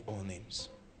above all names.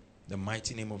 The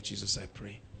mighty name of Jesus, I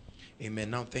pray. Amen.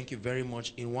 Now, thank you very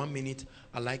much. In 1 minute,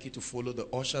 I'd like you to follow the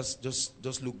ushers.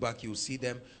 Just look back. You'll see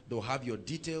them. They'll have your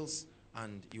details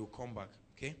and you'll come back.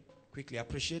 Okay? Quickly.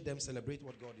 Appreciate them. Celebrate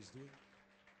what God is doing.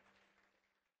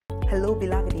 Hello,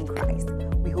 beloved in Christ.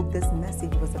 We hope this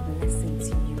message was a blessing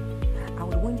to you. I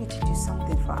would want you to do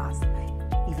something for us.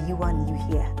 If you are new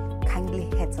here, kindly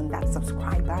hit on that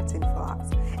subscribe button for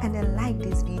us. And then like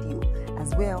this video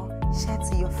as well. Share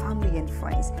to your family and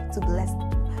friends to bless them,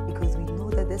 because we know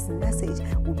that this message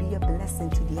will be a blessing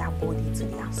to their body, to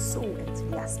their soul, and to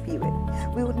their spirit.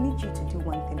 We would need you to do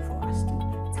one thing for us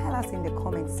too. Tell us in the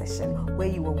comment section where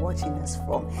you were watching us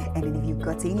from. And then if you've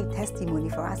got any testimony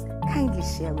for us, kindly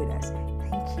share with us.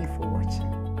 Thank you for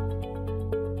watching.